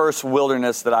very first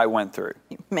wilderness that I went through.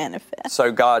 You manifest.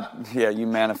 So God, you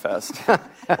manifest.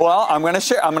 Well, I'm going to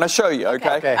show you.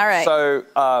 Okay. All right. So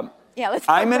I'm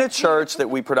in a let's church that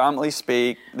we predominantly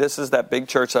speak. This is that big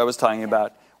church that I was telling you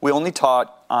about. We only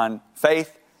taught on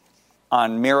faith,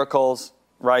 on miracles,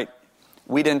 right?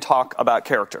 We didn't talk about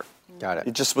character. Got it.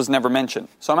 It just was never mentioned.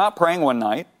 So I'm out praying one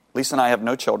night. Lisa and I have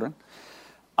no children.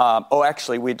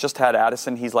 Actually, we just had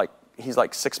Addison. He's like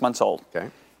 6 months old. Okay.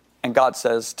 And God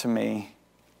says to me,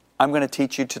 I'm going to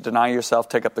teach you to deny yourself,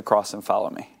 take up the cross, and follow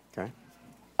me. Okay.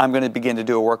 I'm going to begin to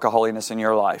do a work of holiness in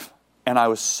your life. And I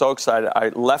was so excited. I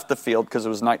left the field because it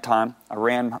was nighttime. I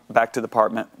ran back to the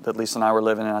apartment that Lisa and I were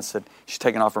living in. I said, she's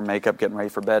taking off her makeup, getting ready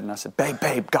for bed. And I said,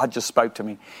 babe, God just spoke to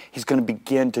me. He's going to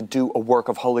begin to do a work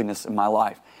of holiness in my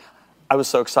life. I was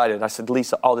so excited. I said,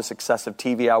 Lisa, all this excessive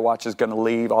TV I watch is going to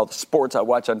leave. All the sports I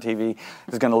watch on TV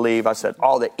is going to leave. I said,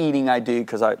 all the eating I do,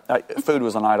 because food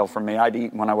was an idol for me. I'd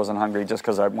eat when I wasn't hungry just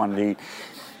because I wanted to eat.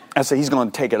 I said, He's going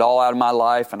to take it all out of my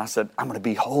life. And I said, I'm going to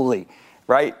be holy,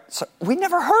 right? So we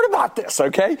never heard about this,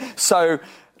 okay? So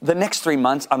the next 3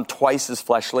 months, I'm twice as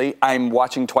fleshly. I'm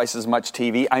watching twice as much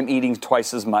TV. I'm eating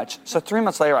twice as much. So 3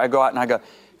 months later, I go out and I go,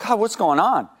 God, what's going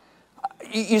on?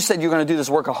 You said you're going to do this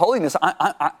work of holiness.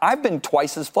 I've been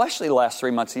twice as fleshly the last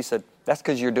 3 months. He said, that's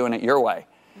because you're doing it your way.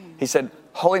 He said,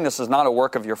 holiness is not a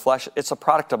work of your flesh. It's a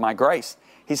product of my grace.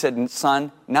 He said,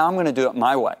 son, now I'm going to do it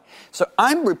my way. So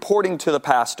I'm reporting to the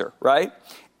pastor, right?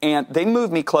 And they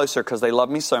moved me closer because they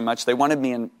loved me so much. They wanted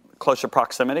me in closer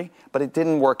proximity, but it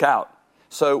didn't work out.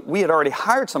 So we had already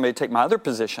hired somebody to take my other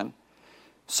position.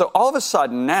 So all of a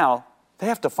sudden now they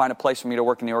have to find a place for me to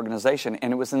work in the organization,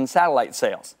 and it was in satellite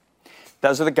sales.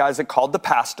 Those are the guys that called the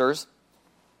pastors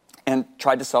and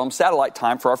tried to sell them satellite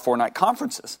time for our 4-night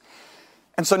conferences.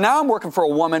 And so now I'm working for a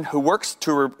woman who reports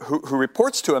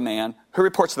to a man who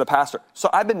reports to the pastor. So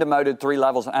I've been demoted 3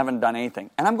 levels and I haven't done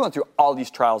anything. And I'm going through all these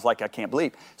trials like I can't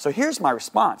believe. So here's my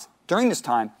response. During this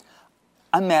time,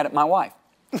 I'm mad at my wife.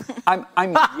 I'm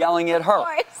yelling at her.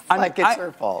 It's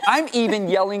her fault. I'm even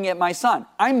yelling at my son.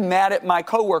 I'm mad at my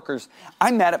coworkers.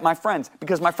 I'm mad at my friends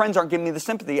because my friends aren't giving me the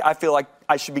sympathy I feel like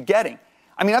I should be getting.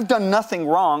 I mean, I've done nothing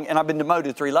wrong, and I've been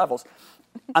demoted 3 levels.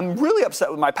 I'm really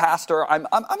upset with my pastor. I'm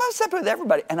upset with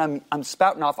everybody, and I'm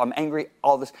spouting off. I'm angry,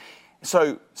 all this.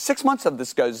 So 6 months of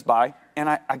this goes by, and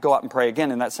I go out and pray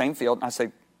again in that same field, and I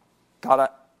say, God,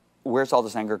 where's all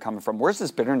this anger coming from? Where's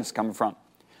this bitterness coming from?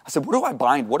 I said, what do I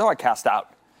bind? What do I cast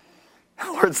out?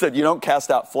 The Lord said, you don't cast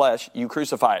out flesh, you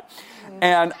crucify it.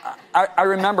 And I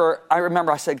remember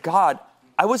I said, God,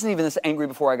 I wasn't even this angry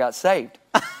before I got saved.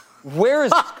 Where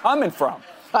is this coming from?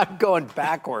 I'm going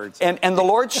backwards. And the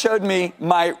Lord showed me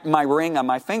my ring on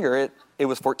my finger. It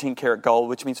was 14 karat gold,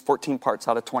 which means 14 parts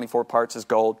out of 24 parts is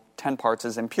gold, 10 parts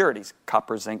is impurities,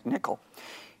 copper, zinc, nickel.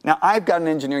 Now, I've got an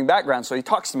engineering background, so he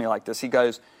talks to me like this. He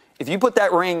goes, if you put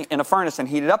that ring in a furnace and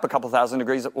heat it up a couple thousand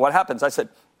degrees, what happens? I said,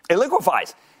 it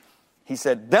liquefies. He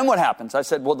said, then what happens? I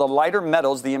said, well, the lighter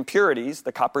metals, the impurities,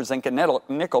 the copper, zinc, and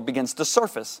nickel begins to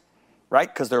surface, right?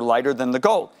 Because they're lighter than the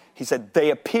gold. He said, they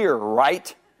appear,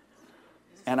 right?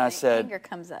 And I said, anger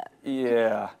comes up.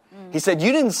 Yeah. He said,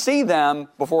 you didn't see them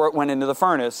before it went into the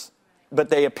furnace, but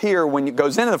they appear when it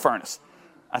goes into the furnace.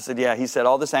 I said, yeah. He said,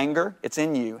 all this anger, it's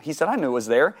in you. He said, I knew it was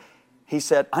there. He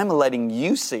said, I'm letting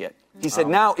you see it. He said,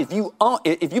 now, if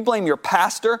you blame your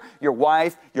pastor, your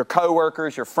wife, your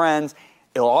coworkers, your friends,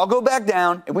 it'll all go back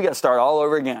down, and we got to start all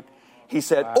over again. He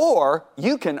said, or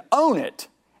you can own it.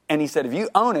 And he said, if you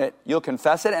own it, you'll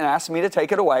confess it and ask me to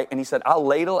take it away. And he said,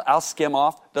 I'll skim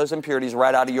off those impurities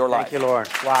right out of your life. Thank you, Lord.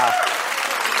 Wow.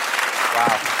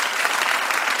 Wow.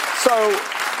 So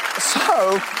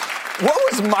what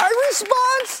was my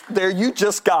response? There, you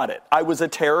just got it. I was a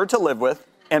terror to live with,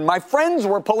 and my friends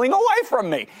were pulling away from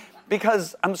me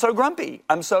because I'm so grumpy.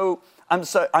 I'm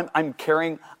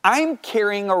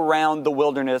carrying around the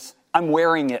wilderness. I'm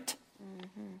wearing it.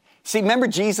 See, remember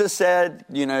Jesus said,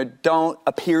 don't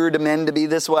appear to men to be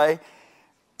this way.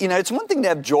 It's one thing to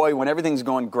have joy when everything's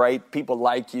going great, people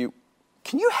like you.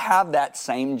 Can you have that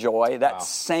same joy, that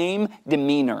same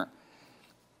demeanor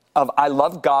of I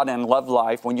love God and love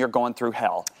life when you're going through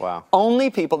hell? Wow. Only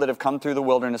people that have come through the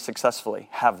wilderness successfully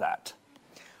have that.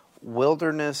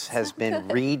 Wilderness has been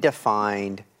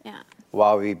redefined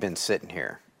while we've been sitting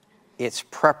here. It's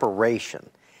preparation.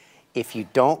 If you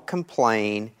don't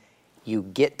complain, you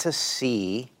get to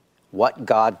see what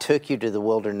God took you to the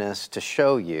wilderness to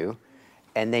show you,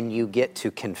 and then you get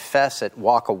to confess it,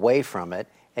 walk away from it,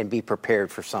 and be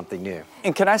prepared for something new.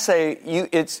 And can I say,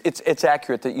 it's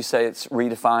accurate that you say it's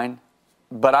redefined,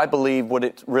 but I believe what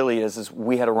it really is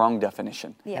we had a wrong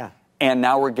definition. Yeah. And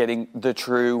now we're getting the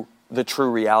true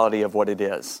reality of what it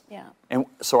is. Yeah. And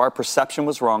so our perception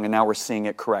was wrong, and now we're seeing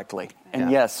it correctly.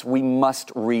 And yes, we must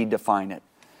redefine it.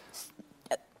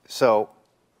 So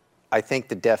I think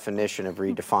the definition of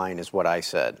redefine is what I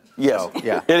said. Yes, so,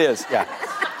 yeah. It is. Yeah.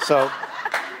 So,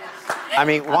 I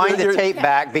mean, wind the tape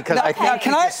back because I think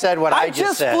you just said what I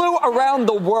just said. I just flew around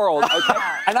the world, okay?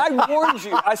 And I warned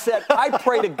you. I said, I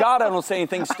pray to God I don't say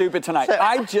anything stupid tonight.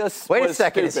 I just Wait was a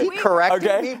second. Stupid. Is he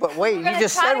correcting me? But wait, you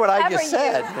just said what I just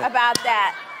said. About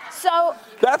that. So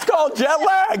that's called jet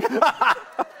lag.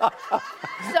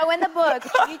 So in the book,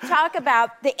 you talk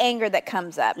about the anger that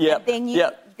comes up. Yep.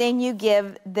 Then you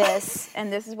give this,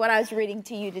 and this is what I was reading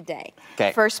to you today.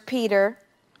 Okay. 1 Peter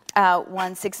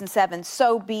 1, 6, and 7.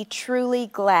 So be truly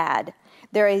glad.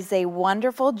 There is a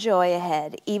wonderful joy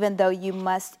ahead, even though you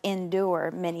must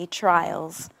endure many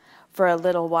trials for a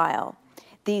little while.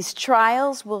 These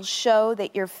trials will show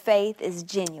that your faith is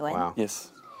genuine. Wow.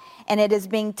 Yes. And it is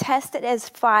being tested as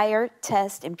fire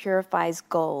tests and purifies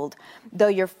gold, though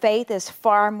your faith is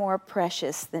far more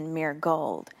precious than mere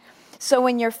gold. So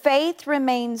when your faith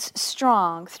remains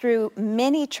strong through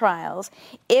many trials,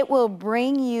 it will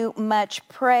bring you much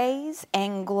praise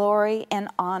and glory and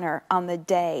honor on the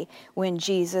day when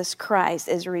Jesus Christ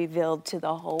is revealed to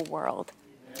the whole world.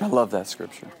 I love that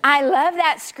scripture. I love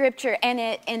that scripture, and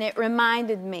it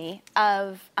reminded me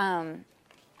of an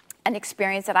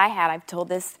experience that I had. I've told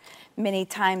this many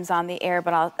times on the air,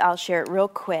 but I'll share it real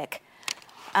quick.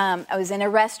 I was in a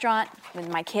restaurant with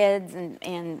my kids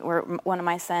and one of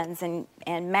my sons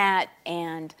and Matt,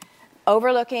 and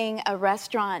overlooking a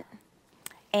restaurant,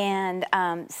 and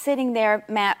sitting there.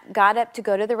 Matt got up to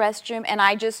go to the restroom, and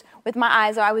I just, with my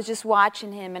eyes, I was just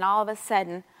watching him, and all of a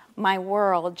sudden, my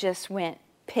world just went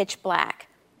pitch black.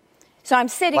 So I'm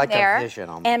sitting like there, a vision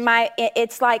almost. and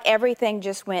it's like everything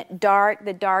just went dark,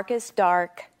 the darkest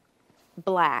dark,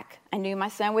 black. I knew my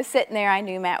son was sitting there. I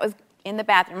knew Matt was in the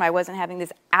bathroom. I wasn't having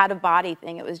this out-of-body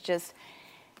thing. It was just,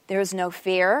 there was no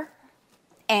fear,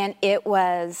 and I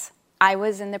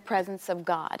was in the presence of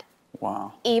God.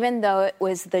 Wow. Even though it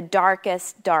was the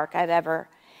darkest dark I've ever,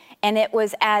 and it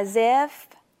was as if,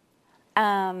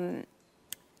 I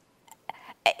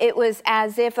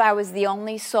was the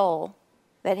only soul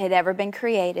that had ever been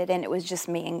created, and it was just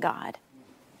me and God.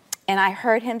 And I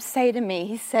heard him say to me,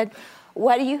 he said,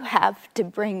 "What do you have to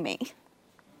bring me?"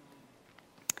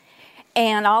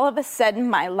 And all of a sudden,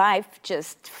 my life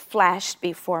just flashed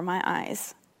before my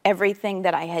eyes. Everything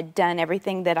that I had done,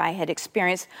 everything that I had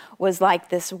experienced was like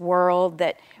this world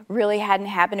that really hadn't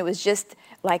happened. It was just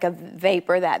like a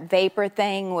vapor. That vapor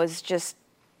thing was just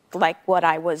like what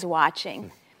I was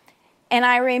watching. And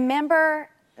I remember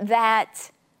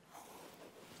that,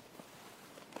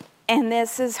 and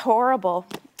this is horrible,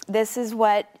 this is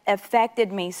what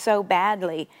affected me so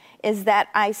badly, is that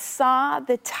I saw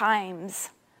the times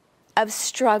of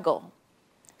struggle.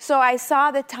 So I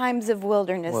saw the times of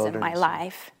wilderness in my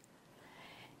life.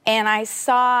 And I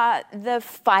saw the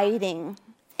fighting,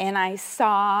 and I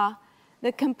saw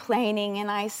the complaining, and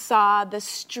I saw the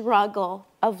struggle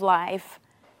of life,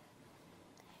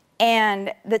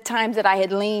 and the times that I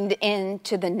had leaned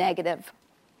into the negative.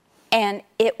 And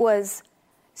it was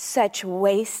such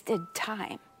wasted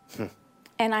time.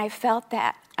 And I felt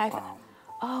that.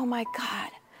 Oh my God,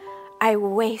 I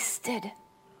wasted.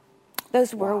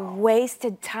 Those were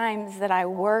wasted times that I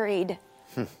worried,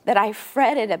 that I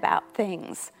fretted about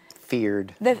things.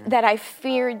 Feared. That I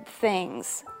feared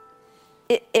things.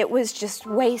 It was just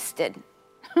wasted.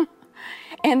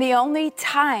 And the only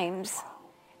times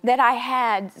that I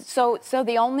had, so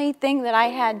the only thing that I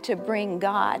had to bring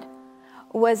God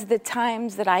was the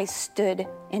times that I stood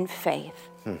in faith.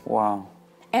 Wow.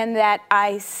 And that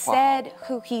I said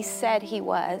who he said he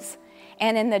was.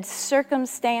 And in the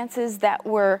circumstances that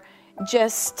were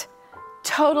just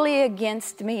totally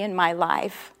against me in my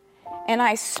life. And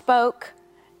I spoke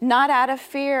not out of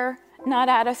fear, not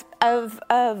out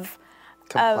of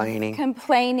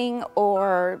complaining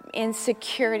or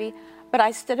insecurity, but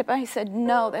I stood up and I said,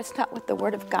 no, that's not what the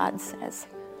Word of God says.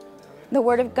 The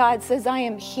Word of God says I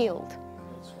am healed.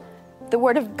 The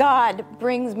Word of God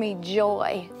brings me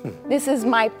joy. This is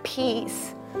my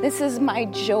peace. This is my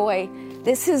joy.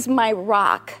 This is my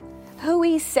rock, who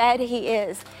he said he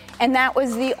is. And that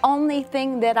was the only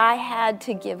thing that I had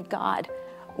to give God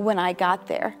when I got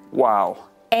there. Wow.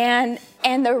 And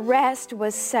the rest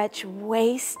was such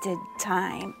wasted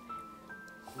time.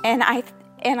 And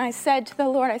I said to the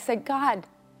Lord, I said, God,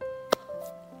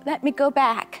 let me go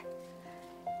back.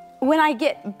 When I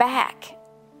get back,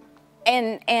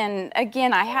 and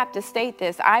again, I have to state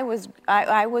this, I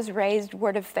was raised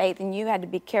word of faith, and you had to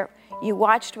be careful. You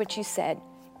watched what you said.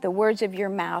 The words of your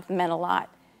mouth meant a lot.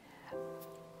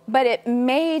 But it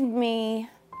made me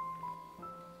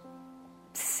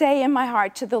say in my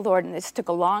heart to the Lord, and this took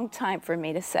a long time for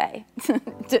me to say,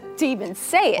 to even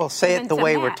say it. Well, say it the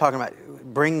way we're talking about.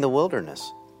 Bring the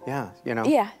wilderness. Yeah, you know.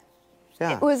 Yeah.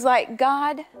 It was like,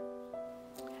 God,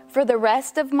 for the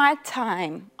rest of my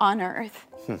time on earth,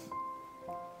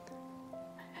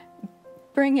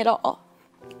 bring it all.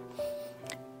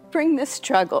 Bring the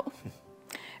struggle.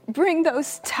 Bring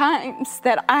those times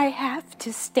that I have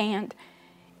to stand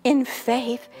in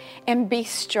faith and be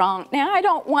strong. Now, I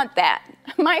don't want that.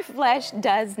 My flesh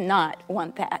does not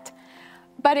want that.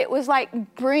 But it was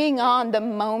like bring on the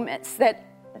moments that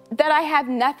I have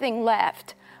nothing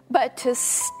left but to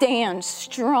stand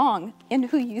strong in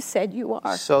who you said you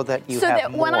are. So that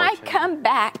when I come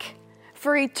back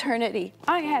for eternity,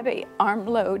 I have an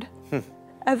armload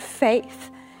of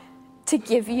faith to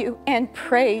give you and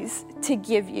praise to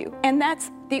give you. And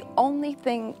that's the only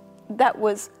thing that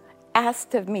was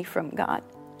asked of me from God.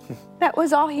 That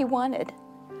was all he wanted,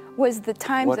 was the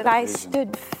times that I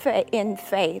stood in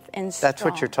faith and strong. That's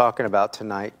what you're talking about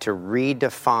tonight, to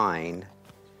redefine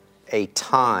a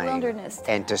time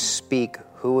and to speak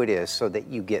who it is so that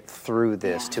you get through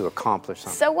this to accomplish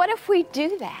something. So what if we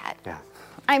do that? Yeah.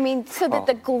 I mean, so that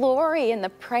the glory and the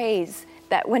praise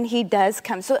that when he does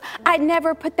come. So I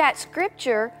never put that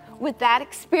scripture with that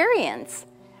experience.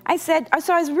 I said,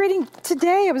 so I was reading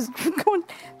today, I was going,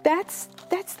 that's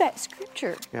that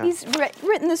scripture. Yeah. He's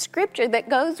written the scripture that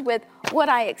goes with what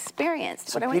I experienced.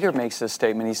 So Peter makes this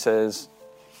statement, he says,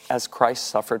 as Christ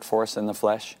suffered for us in the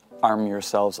flesh, arm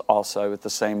yourselves also with the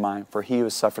same mind, for he who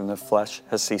has suffered in the flesh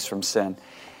has ceased from sin.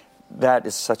 That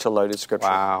is such a loaded scripture.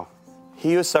 Wow.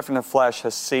 He who has suffered in the flesh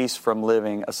has ceased from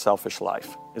living a selfish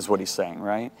life, is what he's saying,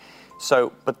 right?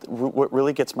 So, but what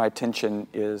really gets my attention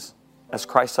is, as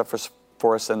Christ suffers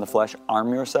for us in the flesh,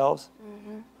 arm yourselves.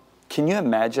 Mm-hmm. Can you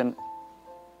imagine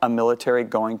a military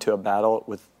going to a battle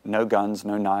with no guns,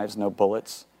 no knives, no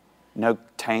bullets, no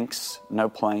tanks, no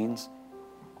planes?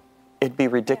 It'd be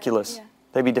ridiculous. Yeah.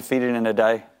 They'd be defeated in a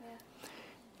day. Yeah.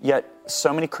 Yet,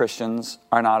 so many Christians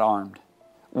are not armed.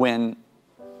 When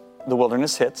the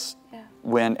wilderness hits,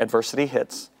 when adversity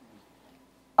hits,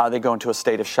 they go into a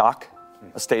state of shock,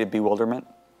 a state of bewilderment,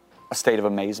 a state of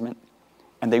amazement,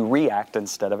 and they react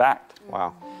instead of act.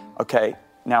 Wow. Okay,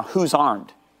 now who's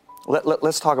armed?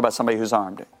 Let's talk about somebody who's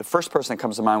armed. The first person that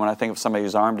comes to mind when I think of somebody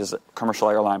who's armed is a commercial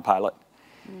airline pilot.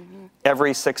 Mm-hmm.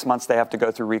 Every 6 months they have to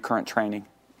go through recurrent training.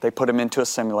 They put them into a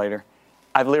simulator.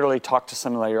 I've literally talked to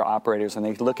simulator operators, and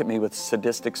they look at me with a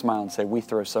sadistic smile and say, we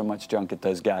throw so much junk at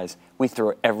those guys. We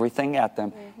throw everything at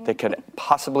them that could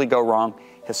possibly go wrong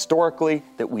historically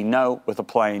that we know with a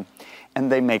plane.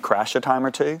 And they may crash a time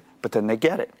or two, but then they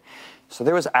get it. So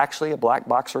there was actually a black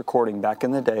box recording back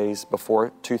in the days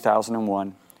before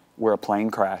 2001 where a plane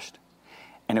crashed.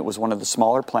 And it was one of the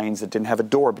smaller planes that didn't have a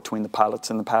door between the pilots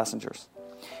and the passengers.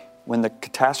 when the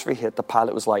catastrophe hit, the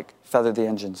pilot was like, feather the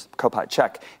engines, co-pilot,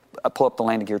 check. Pull up the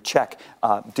landing gear, check.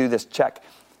 Do this, check.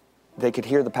 They could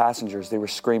hear the passengers. They were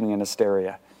screaming in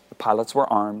hysteria. The pilots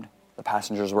were armed. The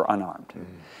passengers were unarmed.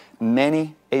 Mm-hmm.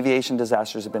 Many aviation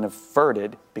disasters have been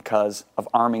averted because of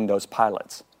arming those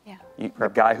pilots. Yeah. The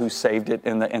guy who saved it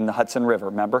in the Hudson River,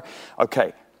 remember?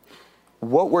 Okay.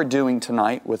 What we're doing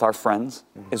tonight with our friends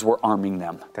is we're arming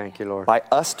them. Thank you, Lord. By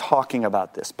us talking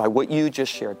about this, by what you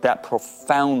just shared, that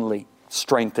profoundly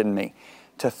strengthened me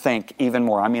to think even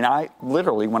more. I mean, I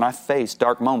literally, when I face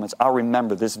dark moments, I'll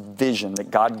remember this vision that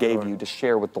God gave you to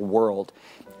share with the world.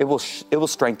 It will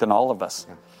strengthen all of us.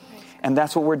 Yeah. And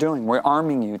that's what we're doing. We're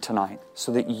arming you tonight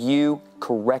so that you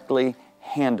correctly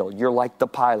handle. You're like the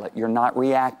pilot. You're not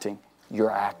reacting. You're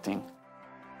acting.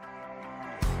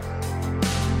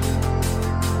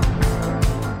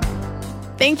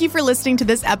 Thank you for listening to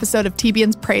this episode of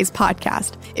TBN's Praise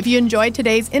Podcast. If you enjoyed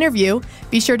today's interview,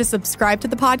 be sure to subscribe to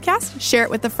the podcast, share it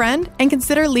with a friend, and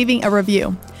consider leaving a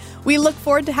review. We look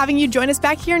forward to having you join us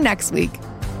back here next week.